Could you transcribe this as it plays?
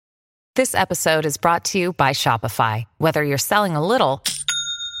This episode is brought to you by Shopify. Whether you're selling a little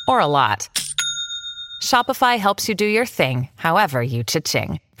or a lot, Shopify helps you do your thing, however you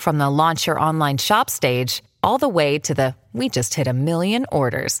cha-ching. From the launch your online shop stage, all the way to the we just hit 1 million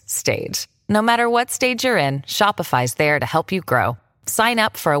orders stage. No matter what stage you're in, Shopify's there to help you grow. Sign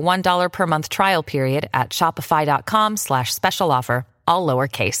up for a $1 per month trial period at shopify.com/special offer, all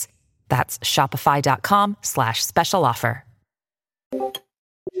lowercase. That's shopify.com/special offer.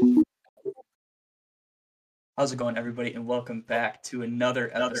 How's it going, everybody, and welcome back to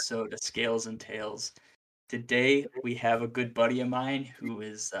another episode of Scales and Tales. Today, we have a good buddy of mine who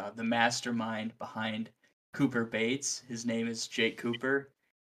is the mastermind behind CooperB8s. His name is Jake Cooper.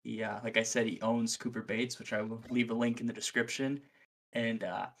 He, like I said, he owns CooperB8s, which I will leave a link in the description. And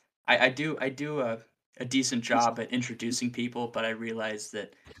I do a decent job at introducing people, but I realize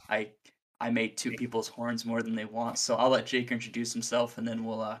that I make two people's horns more than they want. So I'll let Jake introduce himself, and then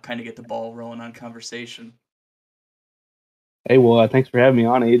we'll kind of get the ball rolling on conversation. Hey, well, thanks for having me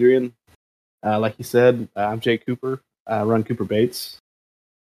on, Adrian. Like you said, I'm Jake Cooper. I run CooperB8s.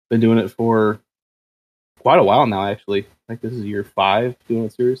 Been doing it for quite a while now, actually. I think this is year 5 doing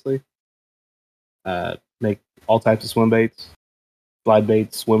it seriously. Make all types of swim baits, slide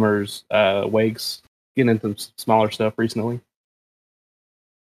baits, swimmers, wakes. Getting into some smaller stuff recently.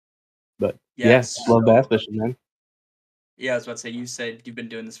 But yes, love bass fishing, man. Yeah, I was about to say, you said you've been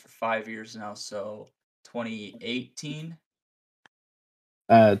doing this for 5 years now, so 2018?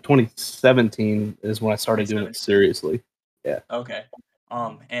 2017 is when I started doing it seriously. Yeah. Okay.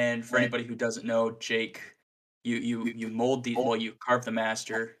 And for anybody who doesn't know, Jake, you mold these. Well, you carve the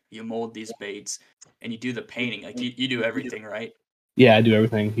master, you mold these baits, and you do the painting. Like you do everything, right? Yeah, I do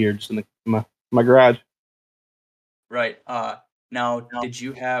everything here, just in my garage. Right. Now, did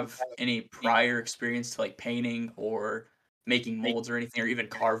you have any prior experience to like painting or making molds or anything, or even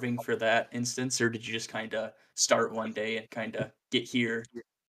carving for that instance, or did you just kind of start one day and kind of get here?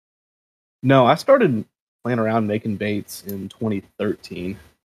 No, I started playing around making baits in 2013,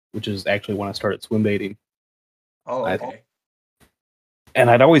 which is actually when I started swim baiting. Oh, okay.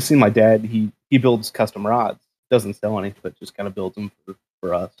 And I'd always seen my dad, he builds custom rods. Doesn't sell any, but just kind of builds them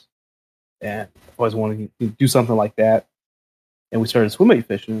for us. And I always wanted to do something like that. And we started swim bait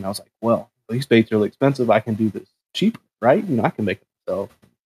fishing, and I was like, well, these baits are really expensive. I can do this cheaper, right? I can make it myself.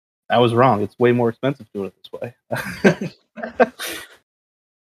 I was wrong. It's way more expensive doing it this way.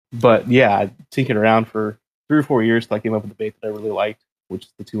 But yeah, I tinkered around for 3 or 4 years till I came up with a bait that I really liked, which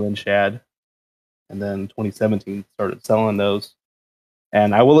is the 2-inch shad. And then 2017 started selling those.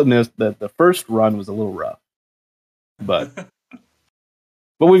 And I will admit that the first run was a little rough, but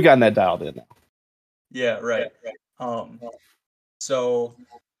we've gotten that dialed in now. Yeah, right. So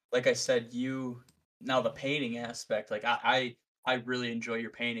like I said, now the painting aspect, like I really enjoy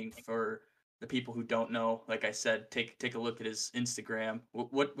your painting. For the people who don't know, like I said, take a look at his Instagram.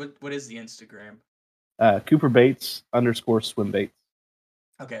 What is the Instagram? CooperB8s_swim baits.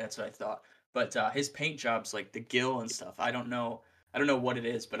 Okay, that's what I thought. But his paint jobs, like the gill and stuff, I don't know what it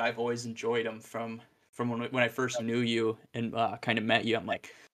is, but I've always enjoyed them from when I first knew you and kind of met you. I'm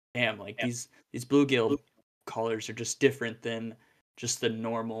like, damn, like these bluegill colors are just different than just the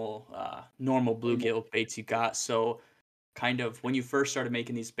normal bluegill baits you got. So kind of when you first started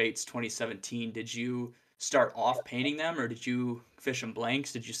making these baits 2017, did you start off painting them, or did you fish them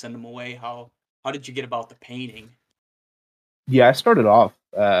blanks? Did you send them away? How did you get about the painting? Yeah, I started off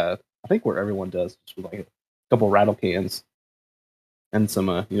I think where everyone does, just with like a couple rattle cans and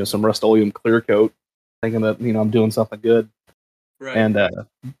some some Rust-Oleum clear coat, thinking that I'm doing something good. Right. And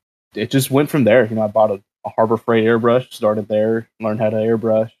it just went from there. I bought a Harbor Freight airbrush, started there, learned how to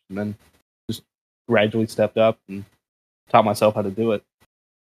airbrush, and then just gradually stepped up and taught myself how to do it.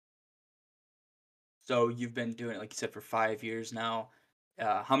 So you've been doing it, like you said, for 5 years now.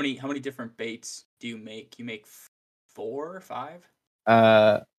 How many different baits do you make? You make 4 or 5?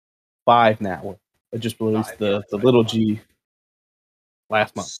 5 now. I just released the little G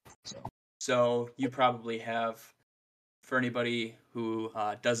last month. So you probably have, for anybody who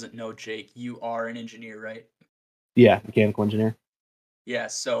doesn't know Jake, you are an engineer, right? Yeah, mechanical engineer. Yeah,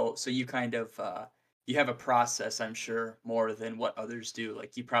 so you kind of you have a process, I'm sure, more than what others do.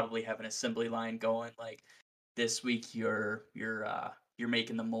 Like you probably have an assembly line going. Like this week you're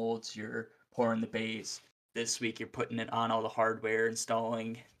making the molds, you're pouring the base. This week you're putting it on all the hardware,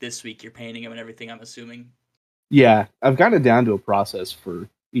 installing. This week you're painting them and everything, I'm assuming. Yeah, I've gotten it down to a process for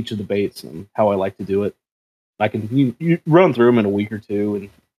each of the baits and how I like to do it. I can you run through them in a week or two and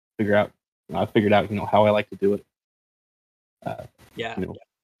figure out. I figured out how I like to do it.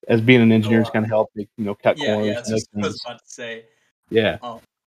 As being an engineer, it's kind of helped me cut corners. Yeah, that's what I was about to say. Yeah.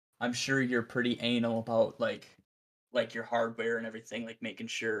 I'm sure you're pretty anal about like your hardware and everything, like making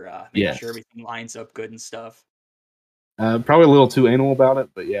sure Yes. everything lines up good and stuff. Probably a little too anal about it,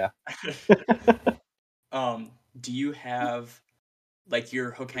 but yeah. Do you have like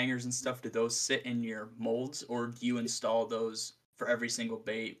your hook hangers and stuff? Do those sit in your molds, or do you install those for every single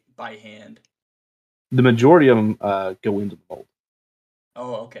bait by hand? The majority of them go into the mold.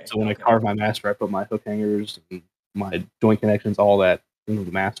 Oh, okay, So when I okay. carve my master, I put my hook hangers and my joint connections, all that into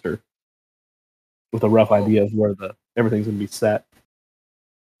the master with a rough Oh, idea of where everything's gonna be set,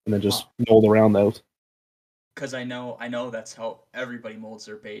 and then huh. just mold around those. Because I know that's how everybody molds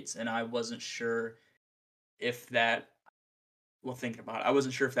their baits, and I wasn't sure if that. Well, thinking about it, I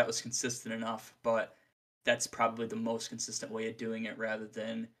wasn't sure if that was consistent enough, but that's probably the most consistent way of doing it rather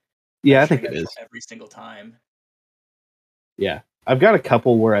than Yeah, I think measuring it it is. every single time. Yeah, I've got a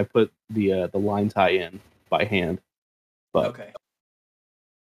couple where I put the line tie in by hand, but Okay.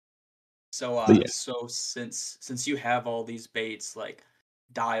 So but yeah, so since you have all these baits like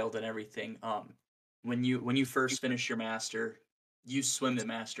dialed and everything, when you first finish your master, you swim the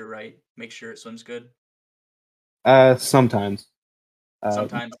master, right? Make sure it swims good sometimes. Uh,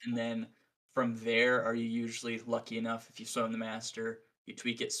 sometimes, and then from there, are you usually lucky enough if you swim the master, you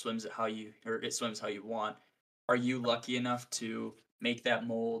tweak it, swims it how you or it swims how you want. Are you lucky enough to make that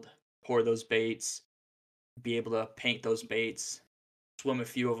mold, pour those baits, be able to paint those baits, swim a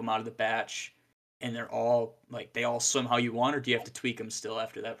few of them out of the batch, and they're all like they all swim how you want, or do you have to tweak them still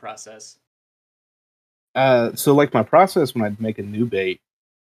after that process? so like my process when I make a new bait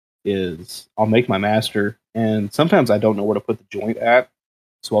is I'll make my master, and sometimes I don't know where to put the joint at,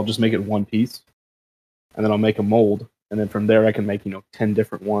 so I'll just make it one piece, and then I'll make a mold, and then from there I can make 10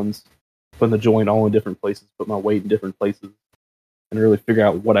 different ones, put the joint all in different places, put my weight in different places, and really figure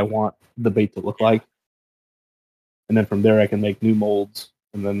out what I want the bait to look Yeah, like, and then from there I can make new molds,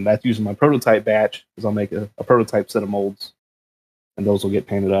 and then that's using my prototype batch, because I'll make a prototype set of molds, and those will get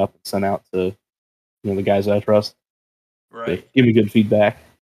painted up and sent out to the guys that I trust to right. give me good feedback.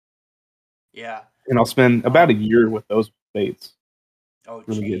 Yeah. And I'll spend about a Um. year with those baits, Oh,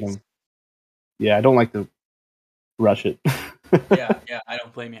 really getting geez. them. Yeah, I don't like to rush it. Yeah, yeah. I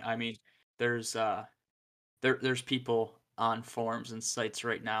don't blame you. I mean, there's there's people on forums and sites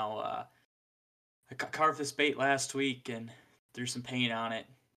right now. I carved this bait last week and threw some paint on it.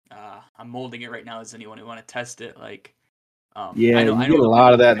 I'm molding it right now. Does anyone who want to test it? Like, Yeah, I you get know a a lot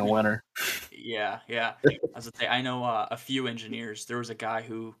few. of that in I the know, winter. yeah, yeah. I was gonna say I know a few engineers. There was a guy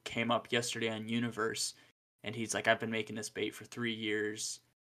who came up yesterday on Universe, and he's like, I've been making this bait for 3 years,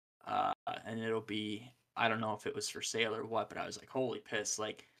 and it'll be. I don't know if it was for sale or what, but I was like, holy piss!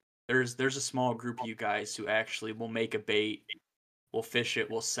 Like, there's a small group of you guys who actually will make a bait, we'll fish it,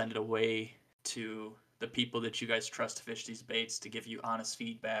 we'll send it away to the people that you guys trust to fish these baits to give you honest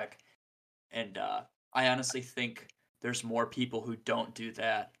feedback. And I honestly think there's more people who don't do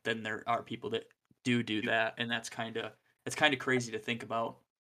that than there are people that do that, and that's kind of crazy to think about.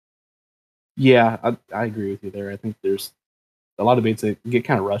 Yeah, I agree with you there. I think there's a lot of baits that get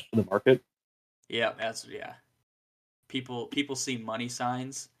kind of rushed to the market. Yeah, that's yeah. People see money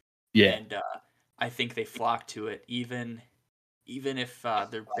signs, Yeah, and I think they flock to it, even if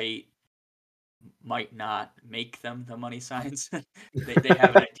their bait might not make them the money signs. They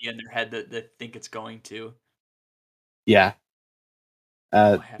have an idea in their head that they think it's going to. yeah,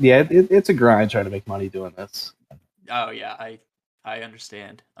 Oh, I have. yeah. It's a grind trying to make money doing this. Oh yeah, I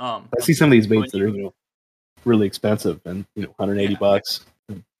understand. I see some of these When baits that are you really expensive and 180 yeah bucks.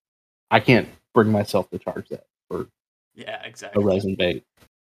 I can't bring myself to charge that for yeah a exactly resin bait.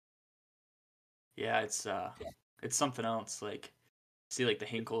 yeah it's something else like see like the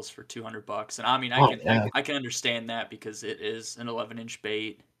Hinkles for $200 and I mean Oh yeah, I can understand that because it is an 11-inch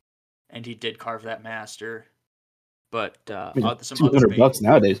bait and he did carve that master but I mean, some other 200 bait bucks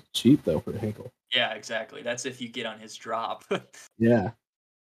nowadays is cheap though for a Hinkle. yeah exactly that's if you get on his drop. Yeah,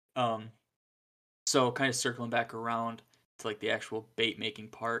 um so kind of circling back around to like the actual bait making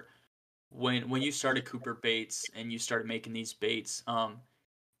part when you started Cooper Baits and you started making these baits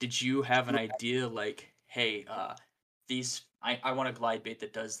did you have an idea like, hey, I want a glide bait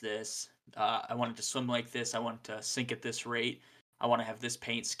that does this. I want it to swim like this. I want it to sink at this rate. I want to have this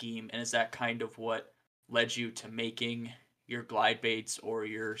paint scheme. And is that kind of what led you to making your glide baits or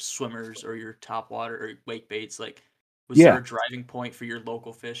your swimmers or your top water or wake baits? Like, was there yeah. a driving point for your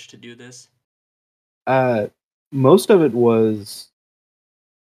local fish to do this? Uh, most of it was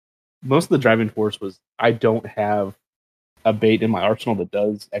most of the driving force was I don't have a bait in my arsenal that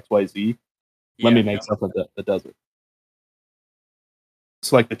does XYZ. Let me Yeah, make yeah, something that does it.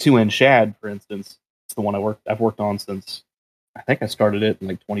 So like the 2N shad, for instance, it's the one I've worked on since I think I started it in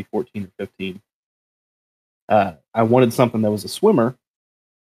like 2014 or 15. I wanted something that was a swimmer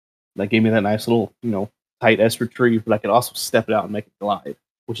that gave me that nice little, tight ester retrieve, but I could also step it out and make it glide,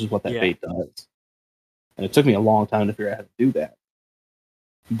 which is what that bait does. And it took me a long time to figure out how to do that.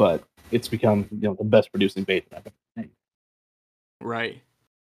 But it's become, the best producing bait that I've ever made. Right.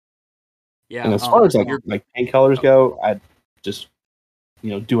 Yeah. And as far as like paint colors go, I just,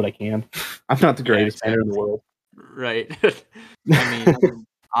 do what I can. I'm not the greatest painter in the world. Right. I mean,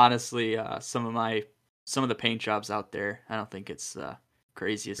 honestly, some of the paint jobs out there, I don't think it's the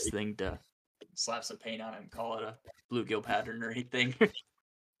craziest thing to slap some paint on it and call it a bluegill pattern or anything.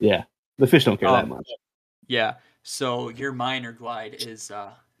 Yeah, the fish don't care that much. Yeah. So your minor glide is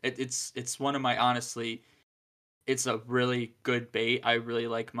it's one of my, honestly, it's a really good bait. I really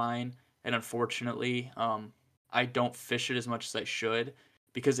like mine, and unfortunately, I don't fish it as much as I should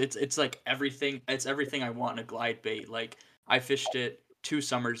because it's like everything. It's everything I want in a glide bait. Like I fished it 2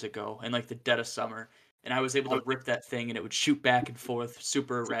 summers ago in like the dead of summer, and I was able to rip that thing, and it would shoot back and forth,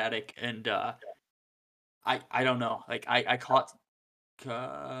 super erratic, and I don't know. Like I caught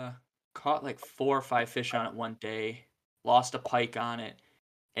like 4 or 5 fish on it one day, lost a pike on it,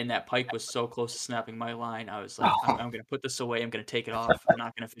 and that pike was so close to snapping my line. I was like, I'm going to put this away. I'm going to take it off. I'm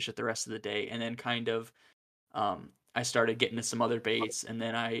not going to fish it the rest of the day. And then kind of, I started getting to some other baits, and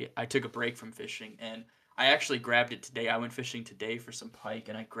then I took a break from fishing, and I actually grabbed it today. I went fishing today for some pike,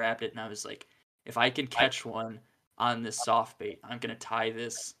 and I grabbed it, and I was like, if I can catch one on this soft bait, I'm going to tie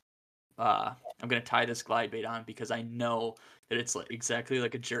this. I'm gonna tie this glide bait on because I know that it's like exactly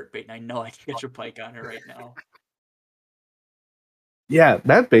like a jerk bait, and I know I can catch a pike on it right now. Yeah,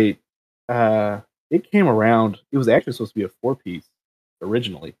 that bait, it came around. It was actually supposed to be a 4-piece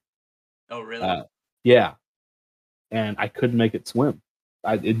originally. Oh, really? Yeah, and I couldn't make it swim.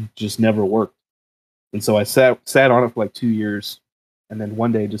 It just never worked. And so I sat on it for like 2 years, and then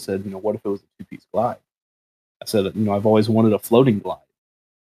one day just said, what if it was a 2-piece glide? I said, I've always wanted a floating glide.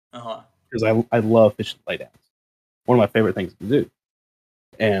 Because I love fishing laydowns. One of my favorite things to do.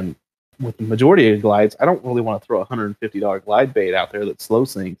 And with the majority of glides, I don't really want to throw a $150 glide bait out there that slow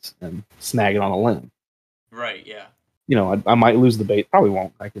sinks and snag it on a limb. Right, yeah. I might lose the bait. Probably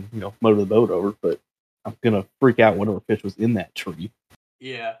won't. I can, motor the boat over, but I'm going to freak out whatever fish was in that tree.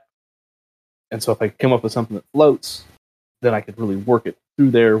 Yeah. And so if I come up with something that floats, then I could really work it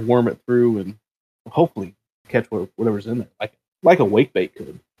through there, worm it through, and hopefully catch whatever's in there, like a wake bait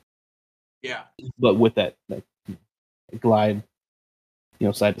could. Yeah. But with that glide,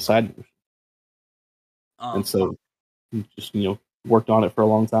 side to side motion. And so just, worked on it for a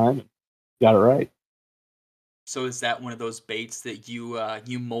long time and got it right. So is that one of those baits that you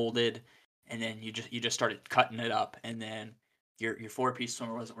molded and then you just started cutting it up, and then your 4-piece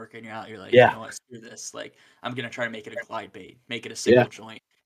swimmer wasn't working out? You're like, Yeah. Screw this. Like, I'm gonna try to make it a glide bait, make it a single joint.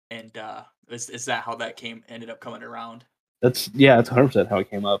 And is that how that ended up coming around? That's 100% how it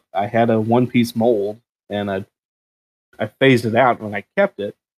came up. I had a 1-piece mold, and I phased it out when I kept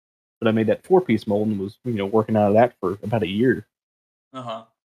it, but I made that 4-piece mold and was working out of that for about a year. And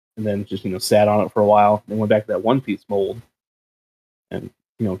then just sat on it for a while, and went back to that 1-piece mold, and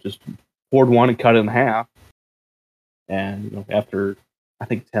just poured one and cut it in half. And after I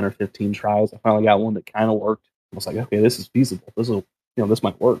think 10 or 15 tries, I finally got one that kind of worked. I was like, okay, this is feasible. This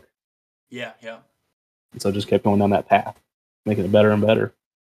might work. Yeah, yeah. And so I just kept going down that path, making it better and better.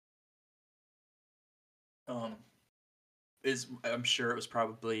 I'm sure it was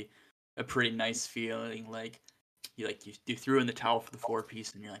probably a pretty nice feeling, like you threw in the towel for the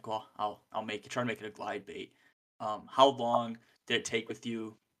 4-piece, and you're like, well, I'll try to make it a glide bait. How long did it take with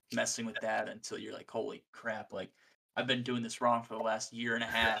you messing with that until you're like, holy crap, like I've been doing this wrong for the last year and a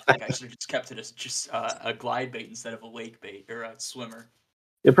half. Like I should have just kept it as just a glide bait instead of a wake bait or a swimmer.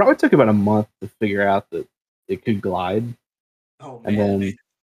 It probably took about a month to figure out that it could glide. Oh, man. And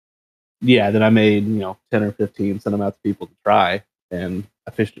then, then I made, 10 or 15, sent them out to people to try. And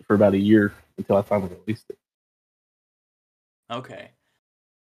I fished it for about a year until I finally released it. Okay.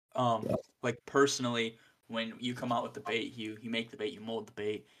 Like personally, when you come out with the bait, you make the bait, you mold the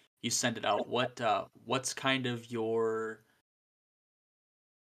bait, you send it out. What's kind of your,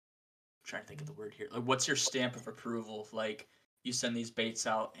 I'm trying to think of the word here. Like, what's your stamp of approval? Like, you send these baits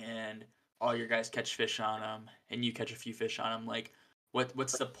out, and all your guys catch fish on them, and you catch a few fish on them. Like,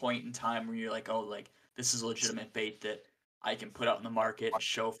 what's the point in time where you're like, oh, like this is a legitimate bait that I can put out in the market and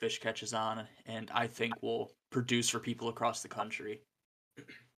show fish catches on, and I think will produce for people across the country?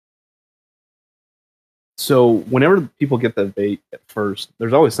 So whenever people get that bait at first,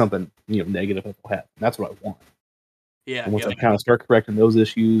 there's always something negative that they'll have. And that's what I want. Yeah. And once I kind of start correcting those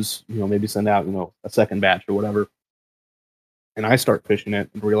issues, maybe send out a second batch or whatever. and I start fishing it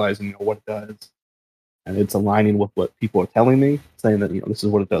and realizing, what it does, and it's aligning with what people are telling me, saying that, this is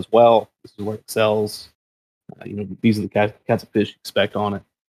what it does well, this is what it sells, these are the kinds of fish you expect on it,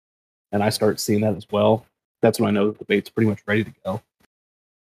 and I start seeing that as well. That's when I know that the bait's pretty much ready to go.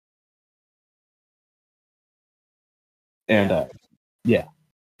 And yeah.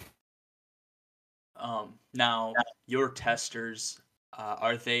 Now, your testers,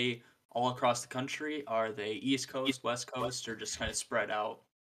 are they all across the country? Are they East Coast, West Coast, or just kind of spread out?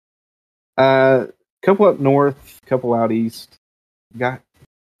 Couple up north, couple out east. Got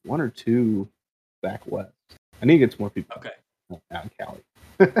one or two back west. I need to get some more people out in Cali.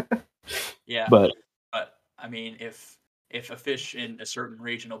 Yeah, but I mean, if a fish in a certain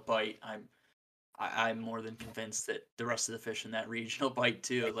region will bite, I'm more than convinced that the rest of the fish in that region will bite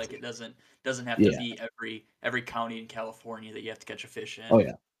too. Like it doesn't have to be every county in California that you have to catch a fish in. Oh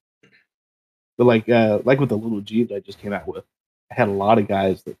yeah. But like with the little G that I just came out with, I had a lot of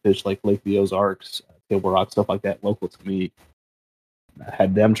guys that fish like Lake the Ozarks, Table Rock, stuff like that, local to me. I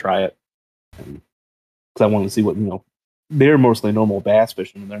had them try it because I wanted to see what they're mostly normal bass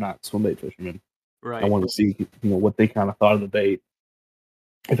fishermen. They're not swim bait fishermen. Right. I wanted to see what they kind of thought of the bait.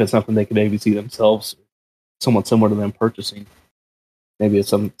 If it's something they could maybe see themselves, somewhat similar to them purchasing. Maybe it's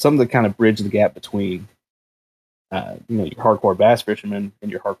something to kind of bridge the gap between your hardcore bass fishermen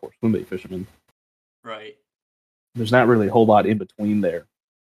and your hardcore swim bait fishermen. Right. There's not really a whole lot in between there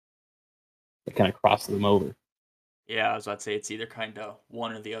that kind of crosses them over. Yeah, I was about to say it's either kind of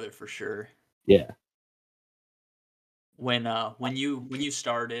one or the other for sure. Yeah. When you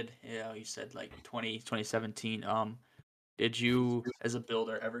started, you said like 2017. Did you as a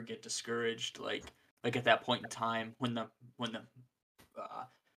builder ever get discouraged like at that point in time when uh,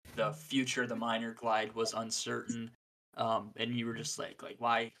 the future of the minor glide was uncertain, and you were just like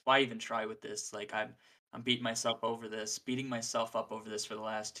why even try with this? Like I'm beating myself up over this for the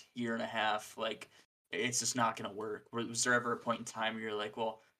last year and a half. Like it's just not gonna work. Was there ever a point in time where you're like,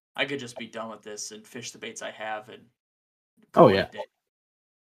 well, I could just be done with this and fish the baits I have and Oh call it yeah. a day?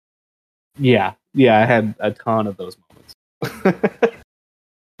 Yeah. I had a ton of those moments.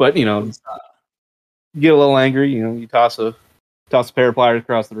 But you get a little angry. You toss a pair of pliers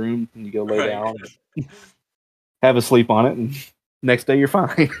across the room and you go lay down, and have a sleep on it, and next day you're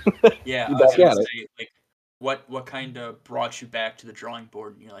fine. Yeah, You're I was back gonna at it. say, like, what kind of brought you back to the drawing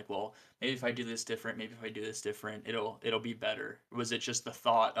board? And you're like, well, maybe if I do this different, it'll be better. Was it just the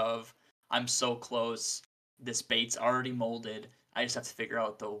thought of I'm so close, this bait's already molded, I just have to figure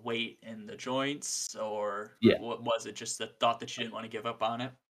out the weight and the joints, or Yeah. what was it? Just the thought that you didn't want to give up on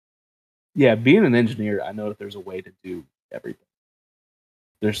it? Yeah, being an engineer, I know that there's a way to do everything.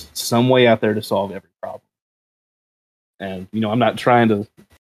 There's some way out there to solve every problem. And I'm not trying to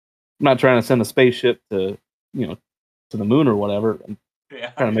send a spaceship to to the moon or whatever and Yeah.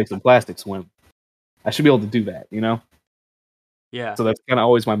 trying to make some plastic swim. I should be able to do that, Yeah. So that's kind of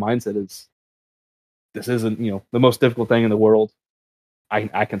always my mindset is this isn't, the most difficult thing in the world.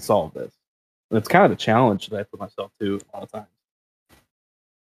 I can solve this. And it's kind of the challenge that I put myself to a lot of times.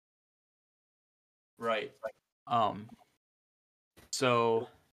 Right. So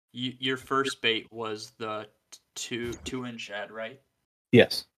your first bait was the 2-inch shad, right?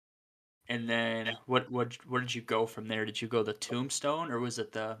 Yes. And then where did you go from there? Did you go the Tombstone or was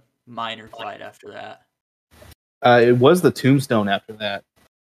it the Minor Glide after that? It was the Tombstone after that.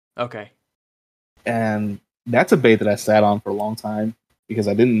 Okay. And that's a bait that I sat on for a long time because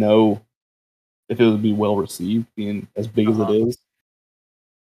I didn't know if it would be well received, being as big as it is.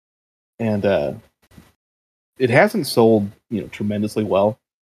 And it hasn't sold, tremendously well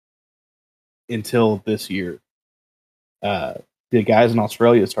until this year. The guys in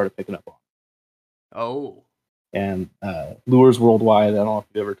Australia started picking up on it. Oh. And Lures Worldwide, I don't know if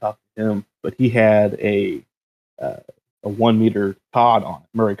you've ever talked to him, but he had a 1 meter cod on it,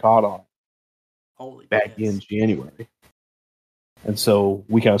 Murray cod on it. Holy back in January. And so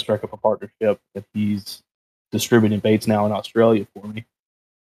we kind of struck up a partnership that he's distributing baits now in Australia for me.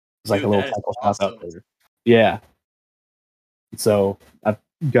 It's like a little tackle shop out there. Yeah. So I've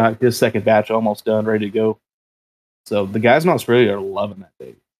got his second batch almost done, ready to go. So the guys in Australia are loving that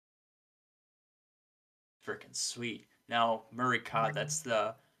bait. Freaking sweet. Now, Murray cod, that's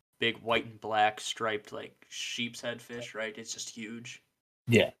the big white and black striped like sheep's head fish, right? It's just huge.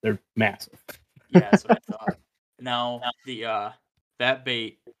 Yeah, they're massive. Yeah, that's what I thought. Now, the that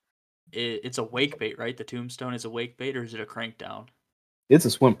bait, it's a wake bait, right? The Tombstone is a wake bait, or is it a crank down? It's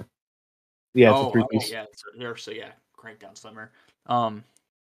a swimmer. Yeah, it's a 3-piece. Okay, yeah. So yeah, crank down swimmer. Damn,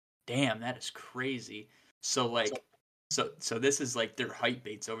 that is crazy. So like, so this is like their hype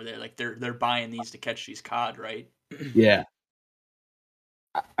baits over there. Like they're buying these to catch these cod, right? Yeah.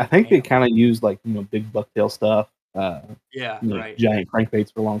 I think they kind of used like big bucktail stuff, right. giant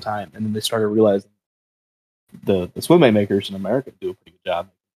crankbaits for a long time, and then they started realizing the swim bait makers in America do a pretty good job.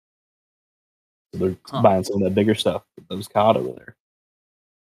 So they're buying some of that bigger stuff that was caught over there.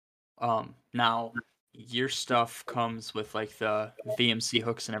 Now your stuff comes with like the VMC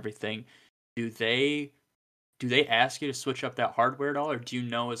hooks and everything. Do they ask you to switch up that hardware at all, or do you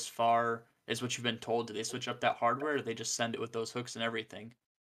know as far as what you've been told? Do they switch up that hardware, or do they just send it with those hooks and everything?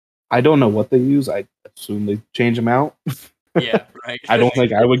 I don't know what they use. I assume they change them out. Yeah, right. I don't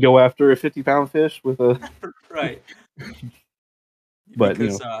think I would go after a 50-pound fish with a right. But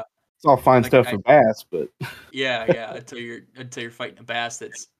because it's all fine stuff for bass, but yeah, until you're fighting a bass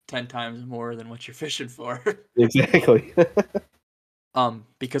that's 10 times more than what you're fishing for. Exactly.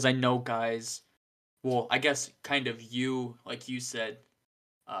 Because I know guys, well, I guess kind of you, like you said,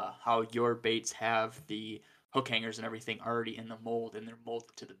 how your baits have the hook hangers and everything already in the mold and they're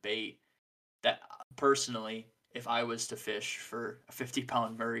molded to the bait. That personally, if I was to fish for a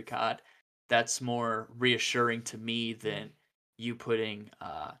 50-pound Murray cod, that's more reassuring to me than you putting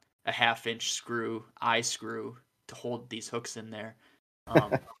a half-inch eye screw to hold these hooks in there.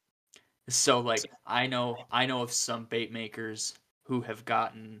 So like I know of some bait makers who have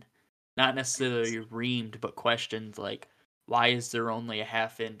gotten not necessarily reamed but questioned like, why is there only a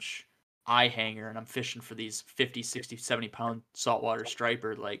half-inch eye hanger and I'm fishing for these 50, 60, 70-pound saltwater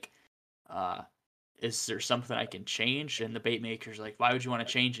striper? Like, is there something I can change? And the bait maker's like, why would you want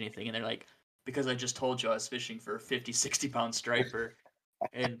to change anything? And they're like, because I just told you I was fishing for a 50, 60-pound striper.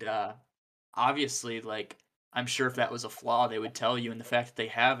 And obviously, like, I'm sure if that was a flaw, they would tell you. And the fact that they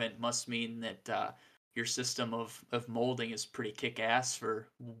haven't must mean that your system of molding is pretty kick-ass for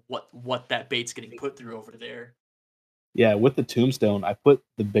what that bait's getting put through over there. Yeah, with the Tombstone, I put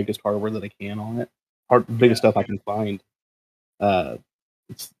the biggest hardware that I can on it. Biggest stuff I can find.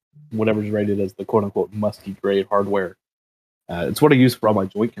 It's whatever's rated as the quote-unquote musky grade hardware. It's what I use for all my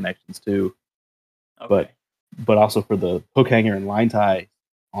joint connections too. Okay. But also for the hook hanger and line tie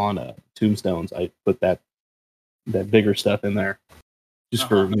on Tombstones, I put that bigger stuff in there just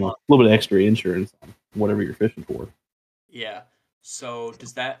for a little bit of extra insurance on whatever you're fishing for. Yeah. So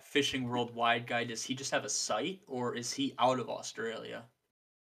does that Fishing Worldwide guy, does he just have a site or is he out of Australia?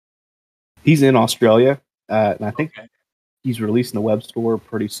 He's in Australia, and I think he's releasing the web store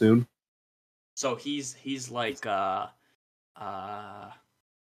pretty soon. So he's like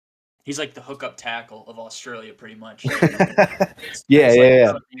he's like the hookup tackle of Australia, pretty much.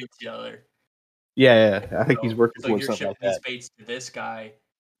 Yeah. Together. Yeah. I think he's working towards something like that. So you're shipping these baits to this guy,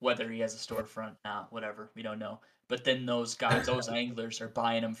 whether he has a storefront, whatever, we don't know. But then those guys, those anglers, are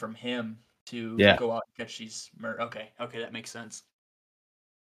buying them from him to go out and catch these. Okay, that makes sense.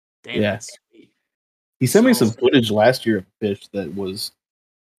 Damn, that's sweet. He sent me some footage last year of a fish that was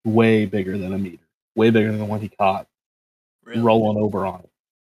way bigger than a meter, way bigger than the one he caught, rolling over on it.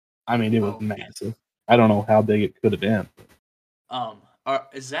 I mean, it was massive. I don't know how big it could have been.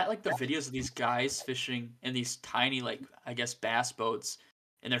 Is that like the videos of these guys fishing in these tiny, like, I guess, bass boats,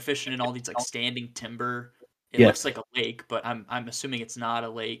 and they're fishing in all these like standing timber? It looks like a lake, but I'm assuming it's not a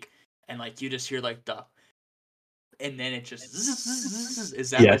lake. And like you just hear like and then it just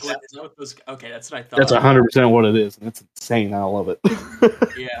is that like what is that those? Okay, that's what I thought. That's 100% what it is, and it's insane. I love it.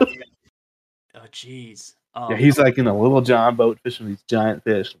 Yeah. Oh, jeez. Yeah, he's like in a little John boat fishing these giant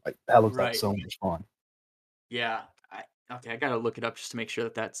fish. Like that looks like so much fun. Yeah. I gotta look it up just to make sure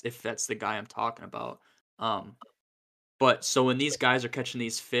that's the guy I'm talking about. But so when these guys are catching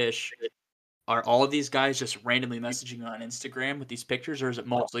these fish, are all of these guys just randomly messaging on Instagram with these pictures, or is it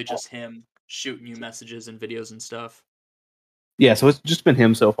mostly just him shooting you messages and videos and stuff? Yeah, so it's just been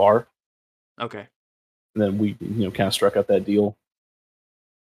him so far. Okay. And then we, kind of struck up that deal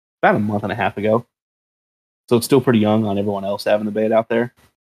about a month and a half ago. So it's still pretty young on everyone else having the bait out there.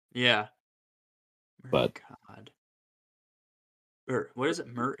 Yeah. But cod. Or what is it?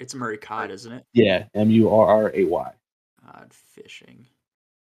 It's Murray cod, isn't it? Yeah, Murray. Cod fishing.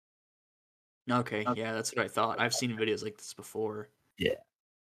 Okay, yeah, that's what I thought. I've seen videos like this before. Yeah.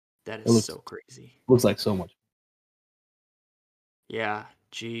 That is so crazy. Looks like so much. Yeah,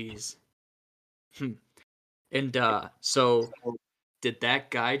 jeez. And so did that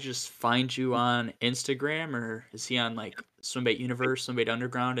guy just find you on Instagram, or is he on like Swimbait Universe, Swimbait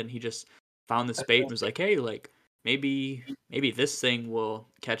Underground, and he just found this bait and was like, hey, like maybe this thing will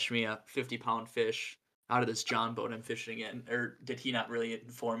catch me a 50-pound fish out of this John boat I'm fishing in? Or did he not really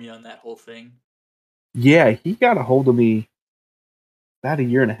inform you on that whole thing? Yeah, he got a hold of me about a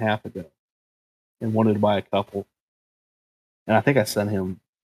year and a half ago and wanted to buy a couple. And I think I sent him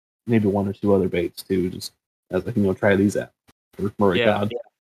maybe one or two other baits too, just as like, try these out. for Murray cod.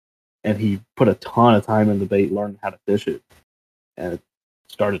 And he put a ton of time in the bait, learning how to fish it, and it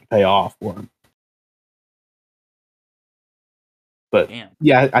started to pay off for him. But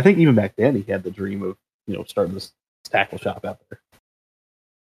yeah, I think even back then he had the dream of starting this tackle shop out there.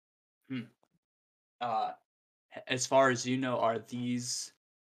 As far as you know, are these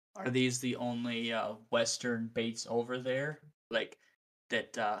the only Western baits over there, like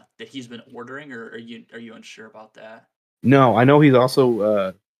that he's been ordering, or are you unsure about that? No, I know he's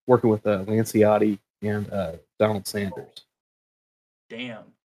also working with Lanciotti and Donald Sanders. Damn.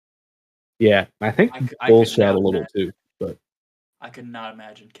 Yeah, I think Bullshad a little too, but I could not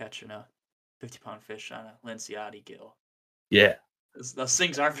imagine catching a 50-pound fish on a Lanciotti gill. Yeah, those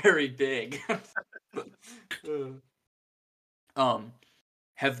things aren't very big.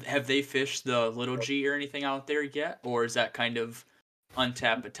 Have they fished the Little G or anything out there yet, or is that kind of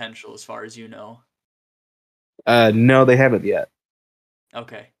untapped potential as far as you know? No, they haven't yet.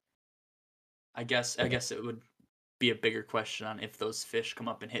 Okay. I guess it would be a bigger question on if those fish come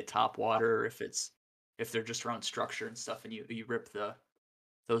up and hit top water, or if they're just around structure and stuff, and you rip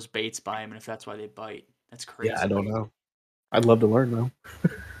those baits by them, and if that's why they bite. That's crazy. Yeah, I don't know. I'd love to learn though.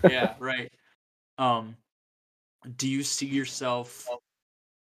 Yeah, right. Do you see yourself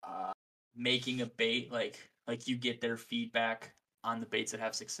making a bait like you get their feedback on the baits that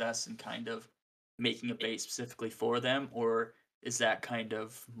have success and kind of making a bait specifically for them, or is that kind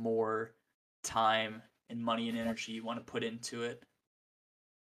of more time and money and energy you want to put into it?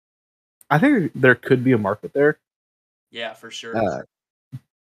 I think there could be a market there. Yeah, for sure.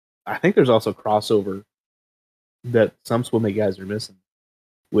 I think there's also crossover that some swimming guys are missing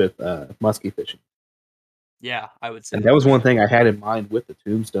with muskie fishing. Yeah, I would say. And that was one thing I had in mind with the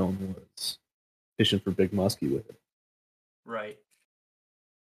Tombstone was fishing for big muskie with it. Right.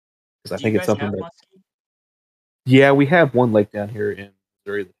 Because I think it's something that. Muskie? Yeah, we have one lake down here in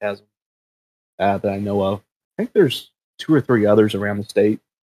Missouri that has them that I know of. I think there's 2 or 3 others around the state,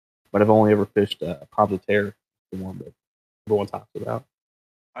 but I've only ever fished Pablo Terre, the one that everyone talks about.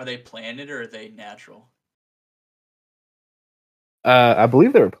 Are they planted or are they natural? I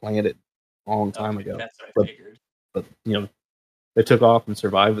believe they were planted a long time ago. That's what I figured. But they took off and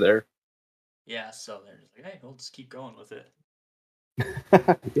survived there. Yeah, so they're just like, hey, we'll just keep going with it.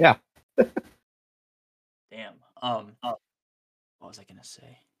 Yeah. Damn. What was I gonna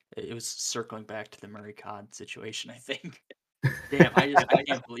say? It was circling back to the Murray cod situation, I think. Damn, I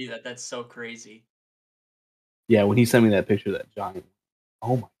can't believe that. That's so crazy. Yeah, when he sent me that picture of that giant,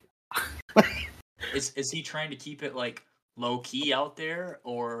 oh my god. Is he trying to keep it like low key out there,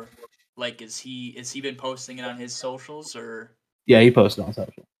 or like is he been posting it on his socials, or? Yeah, he posted on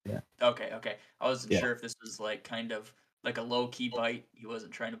social. Yeah. Okay. I wasn't sure if this was like kind of like a low key bite. He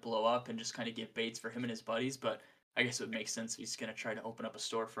wasn't trying to blow up and just kind of get baits for him and his buddies, but I guess it would make sense if he's gonna try to open up a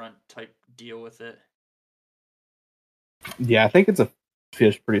storefront type deal with it. Yeah, I think it's a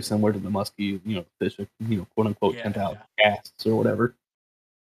fish pretty similar to the muskie, fish, quote unquote, 10,000 casts or whatever.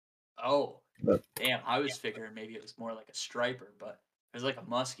 Oh, damn! I was figuring maybe it was more like a striper, but it was like a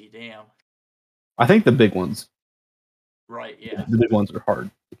muskie. Damn. I think the big ones. Right. Yeah. The big ones are hard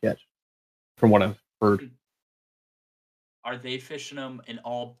to catch, from what I've heard. Are they fishing them in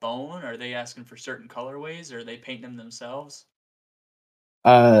all bone? Are they asking for certain colorways? Or are they painting them themselves?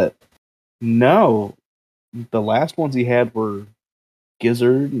 No. The last ones he had were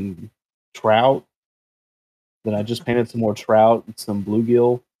gizzard and trout. Then I just painted some more trout and some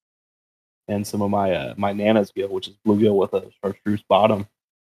bluegill, and some of my my Nana's gill, which is bluegill with a chartreuse bottom.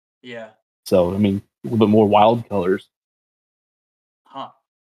 Yeah. So I mean, a little bit more wild colors. Huh.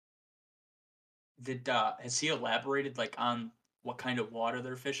 Has he elaborated like on what kind of water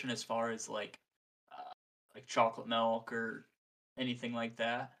they're fishing, as far as like chocolate milk or anything like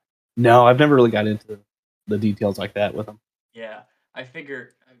that? No, I've never really got into the details like that with him. Yeah, I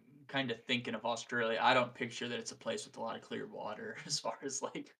figure, I'm kind of thinking of Australia. I don't picture that it's a place with a lot of clear water as far as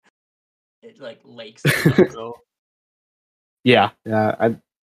like lakes and stuff go. Yeah,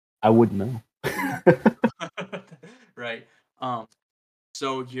 I wouldn't know. Right.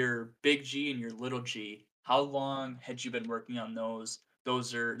 So your big G and your little G, how long had you been working on those?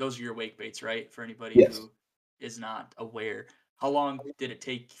 Those are your wake baits, right? For anybody who is not aware. How long did it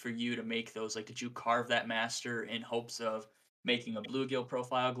take for you to make those? Like, did you carve that master in hopes of making a bluegill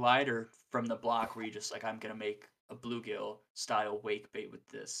profile glide, or from the block were you just like, I'm gonna make a bluegill style wake bait with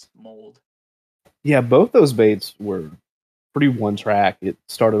this mold? Yeah, both those baits were pretty one track. It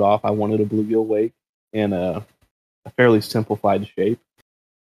started off, I wanted a bluegill wake in a fairly simplified shape,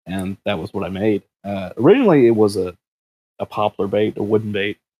 and that was what I made. Originally, it was a poplar bait, a wooden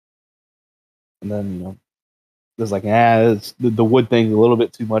bait, and then was like, the wood thing's a little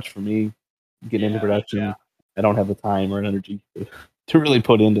bit too much for me. Getting into production, I don't have the time or energy to really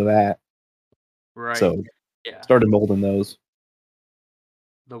put into that. Right. So yeah, started molding those.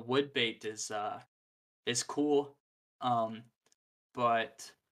 the wood bait is cool,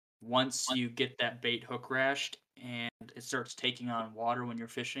 but once you get that bait hook rashed and it starts taking on water when you're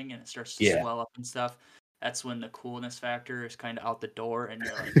fishing and it starts to swell up and stuff, that's when the coolness factor is kind of out the door, and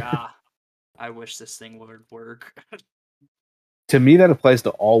you're like, I wish this thing would work. To me, that applies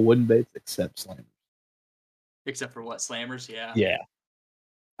to all wooden baits except slammers. Except for what, slammers? Yeah. Yeah.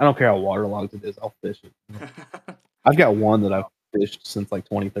 I don't care how waterlogged it is. I'll fish it. I've got one that I've fished since like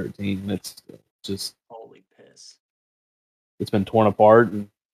 2013, and it's just holy piss. It's been torn apart and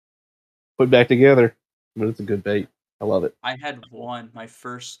put back together, but it's a good bait. I love it. I had one.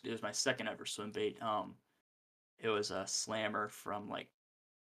 It was my second ever swim bait. It was a slammer from like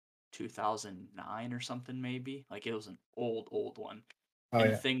 2009 or something, maybe. Like it was an old one.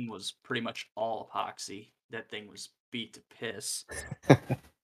 The thing was pretty much all epoxy. That thing was beat to piss.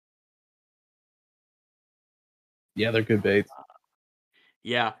 Yeah, they're good baits.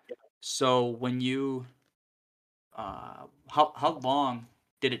 Yeah. So when you, how long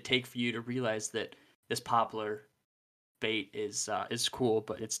did it take for you to realize that this poplar bait is cool,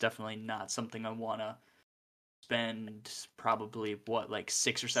 but it's definitely not something I want to spend probably like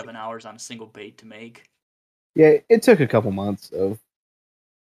 6 or 7 hours on a single bait to make? Yeah, it took a couple months of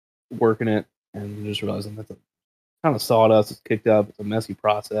working it and just realizing that's a kind of sawdust. It's kicked up. It's a messy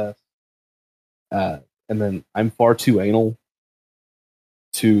process. And then I'm far too anal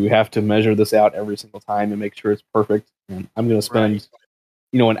to have to measure this out every single time and make sure it's perfect. And I'm going to spend,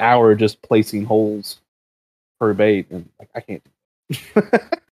 an hour just placing holes per bait, and like, I can't.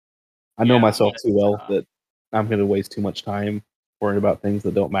 I know myself too well that I'm going to waste too much time worrying about things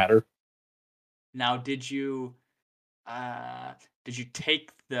that don't matter. Now, did you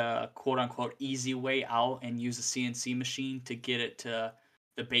take the quote unquote easy way out and use a CNC machine to get it to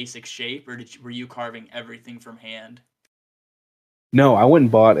the basic shape, or were you carving everything from hand? No, I went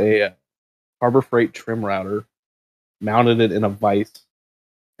and bought a Harbor Freight trim router, mounted it in a vise,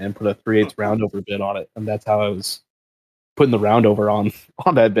 and put a 3/8 roundover bit on it, and that's how I was putting the roundover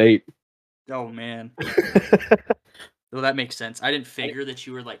on that bait. Oh man. Well, that makes sense. I didn't figure that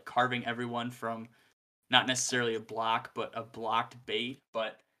you were like carving everyone from not necessarily a block, but a blocked bait.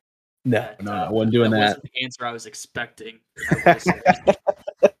 But no, I wasn't doing that. Wasn't the answer I was expecting, I will say.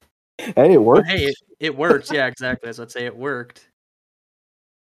 Hey, it worked. But hey, it works. Yeah, exactly. As I'd say, it worked.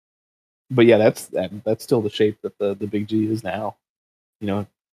 But yeah, that's still the shape that the Big G is now. But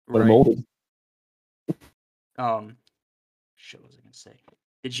molded. Shit, what was I gonna say?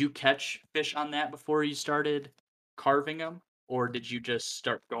 Did you catch fish on that before you started carving them, or did you just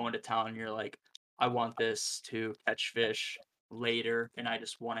start going to town and you're like, I want this to catch fish later, and I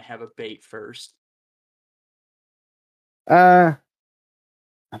just want to have a bait first?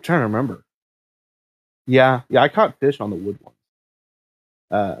 I'm trying to remember. Yeah, I caught fish on the wood one.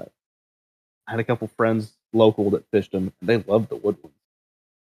 I had a couple friends local that fished them, and they loved the wood ones.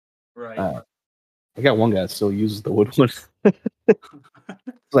 Right. I got one guy that still uses the wood one.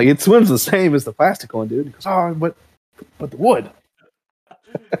 It's like, it swims the same as the plastic one, dude. He goes, oh, but the wood.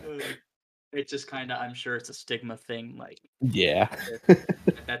 It's just kind of, I'm sure it's a stigma thing. Like, yeah,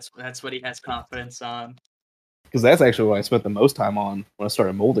 that's what he has confidence on. Because that's actually what I spent the most time on when I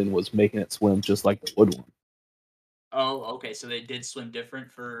started molding, was making it swim just like the wood one. Oh, okay. So they did swim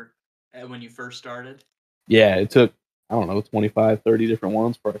different for when you first started? Yeah, it took, I don't know, 25, 30 different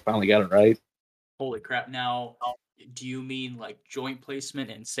ones before I finally got it right. Holy crap. Now, do you mean like joint placement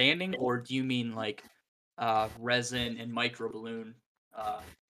and sanding, or do you mean like resin and microballoon?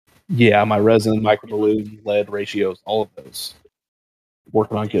 Yeah, my resin, microballoon, lead ratios, all of those.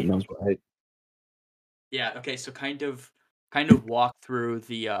 Working on getting those right. Yeah, okay, so kind of walk through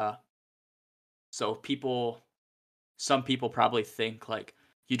the so some people probably think like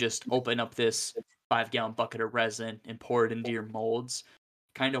you just open up this 5-gallon bucket of resin and pour it into your molds.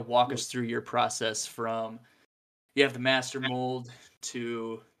 Kind of walk us through your process from you have the master mold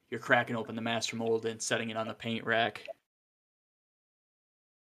to you're cracking open the master mold and setting it on the paint rack.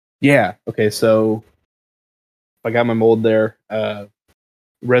 Yeah. Okay. So I got my mold there.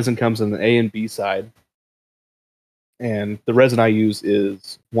 Resin comes in the A and B side, and the resin I use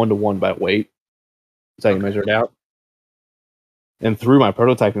is 1-to-1 by weight. That's how you measure it out. And through my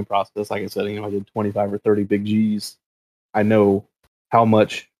prototyping process, like I said, I did 25 or 30 Big G's. I know how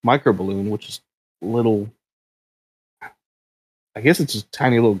much microballoon, which is little, I guess it's just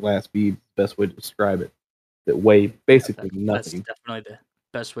tiny little glass beads, best way to describe it, that weigh basically nothing. That's definitely the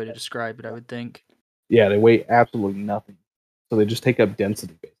best way to describe it, I would think. Yeah, they weigh absolutely nothing. So they just take up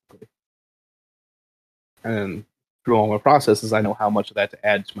density, basically. And through all my processes, I know how much of that to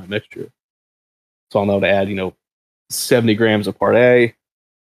add to my mixture. So I'll know to add, 70 grams of part A,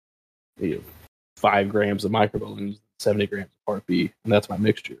 5 grams of microbones, 70 grams of part B, and that's my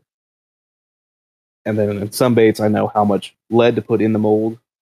mixture. And then in some baits, I know how much lead to put in the mold.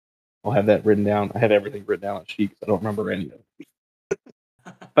 I'll have that written down. I have everything written down on sheets. I don't remember any of it.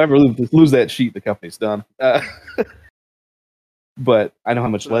 If I ever lose that sheet, the company's done. But I know how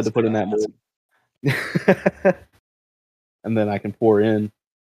much lead to put in that mold. And then I can pour in.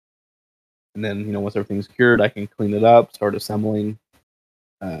 And then, once everything's cured, I can clean it up, start assembling.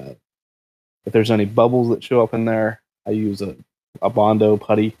 If there's any bubbles that show up in there, I use a Bondo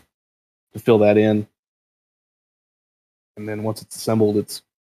putty to fill that in. And then once it's assembled, it's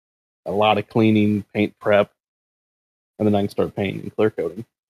a lot of cleaning, paint prep, and then I can start painting and clear coating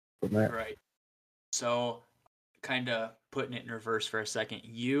from there. Right. So, kind of putting it in reverse for a second,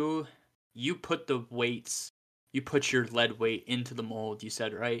 you put the weights, you put your lead weight into the mold, you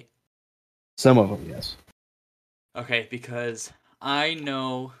said, right? Some of them, yes. Okay, because I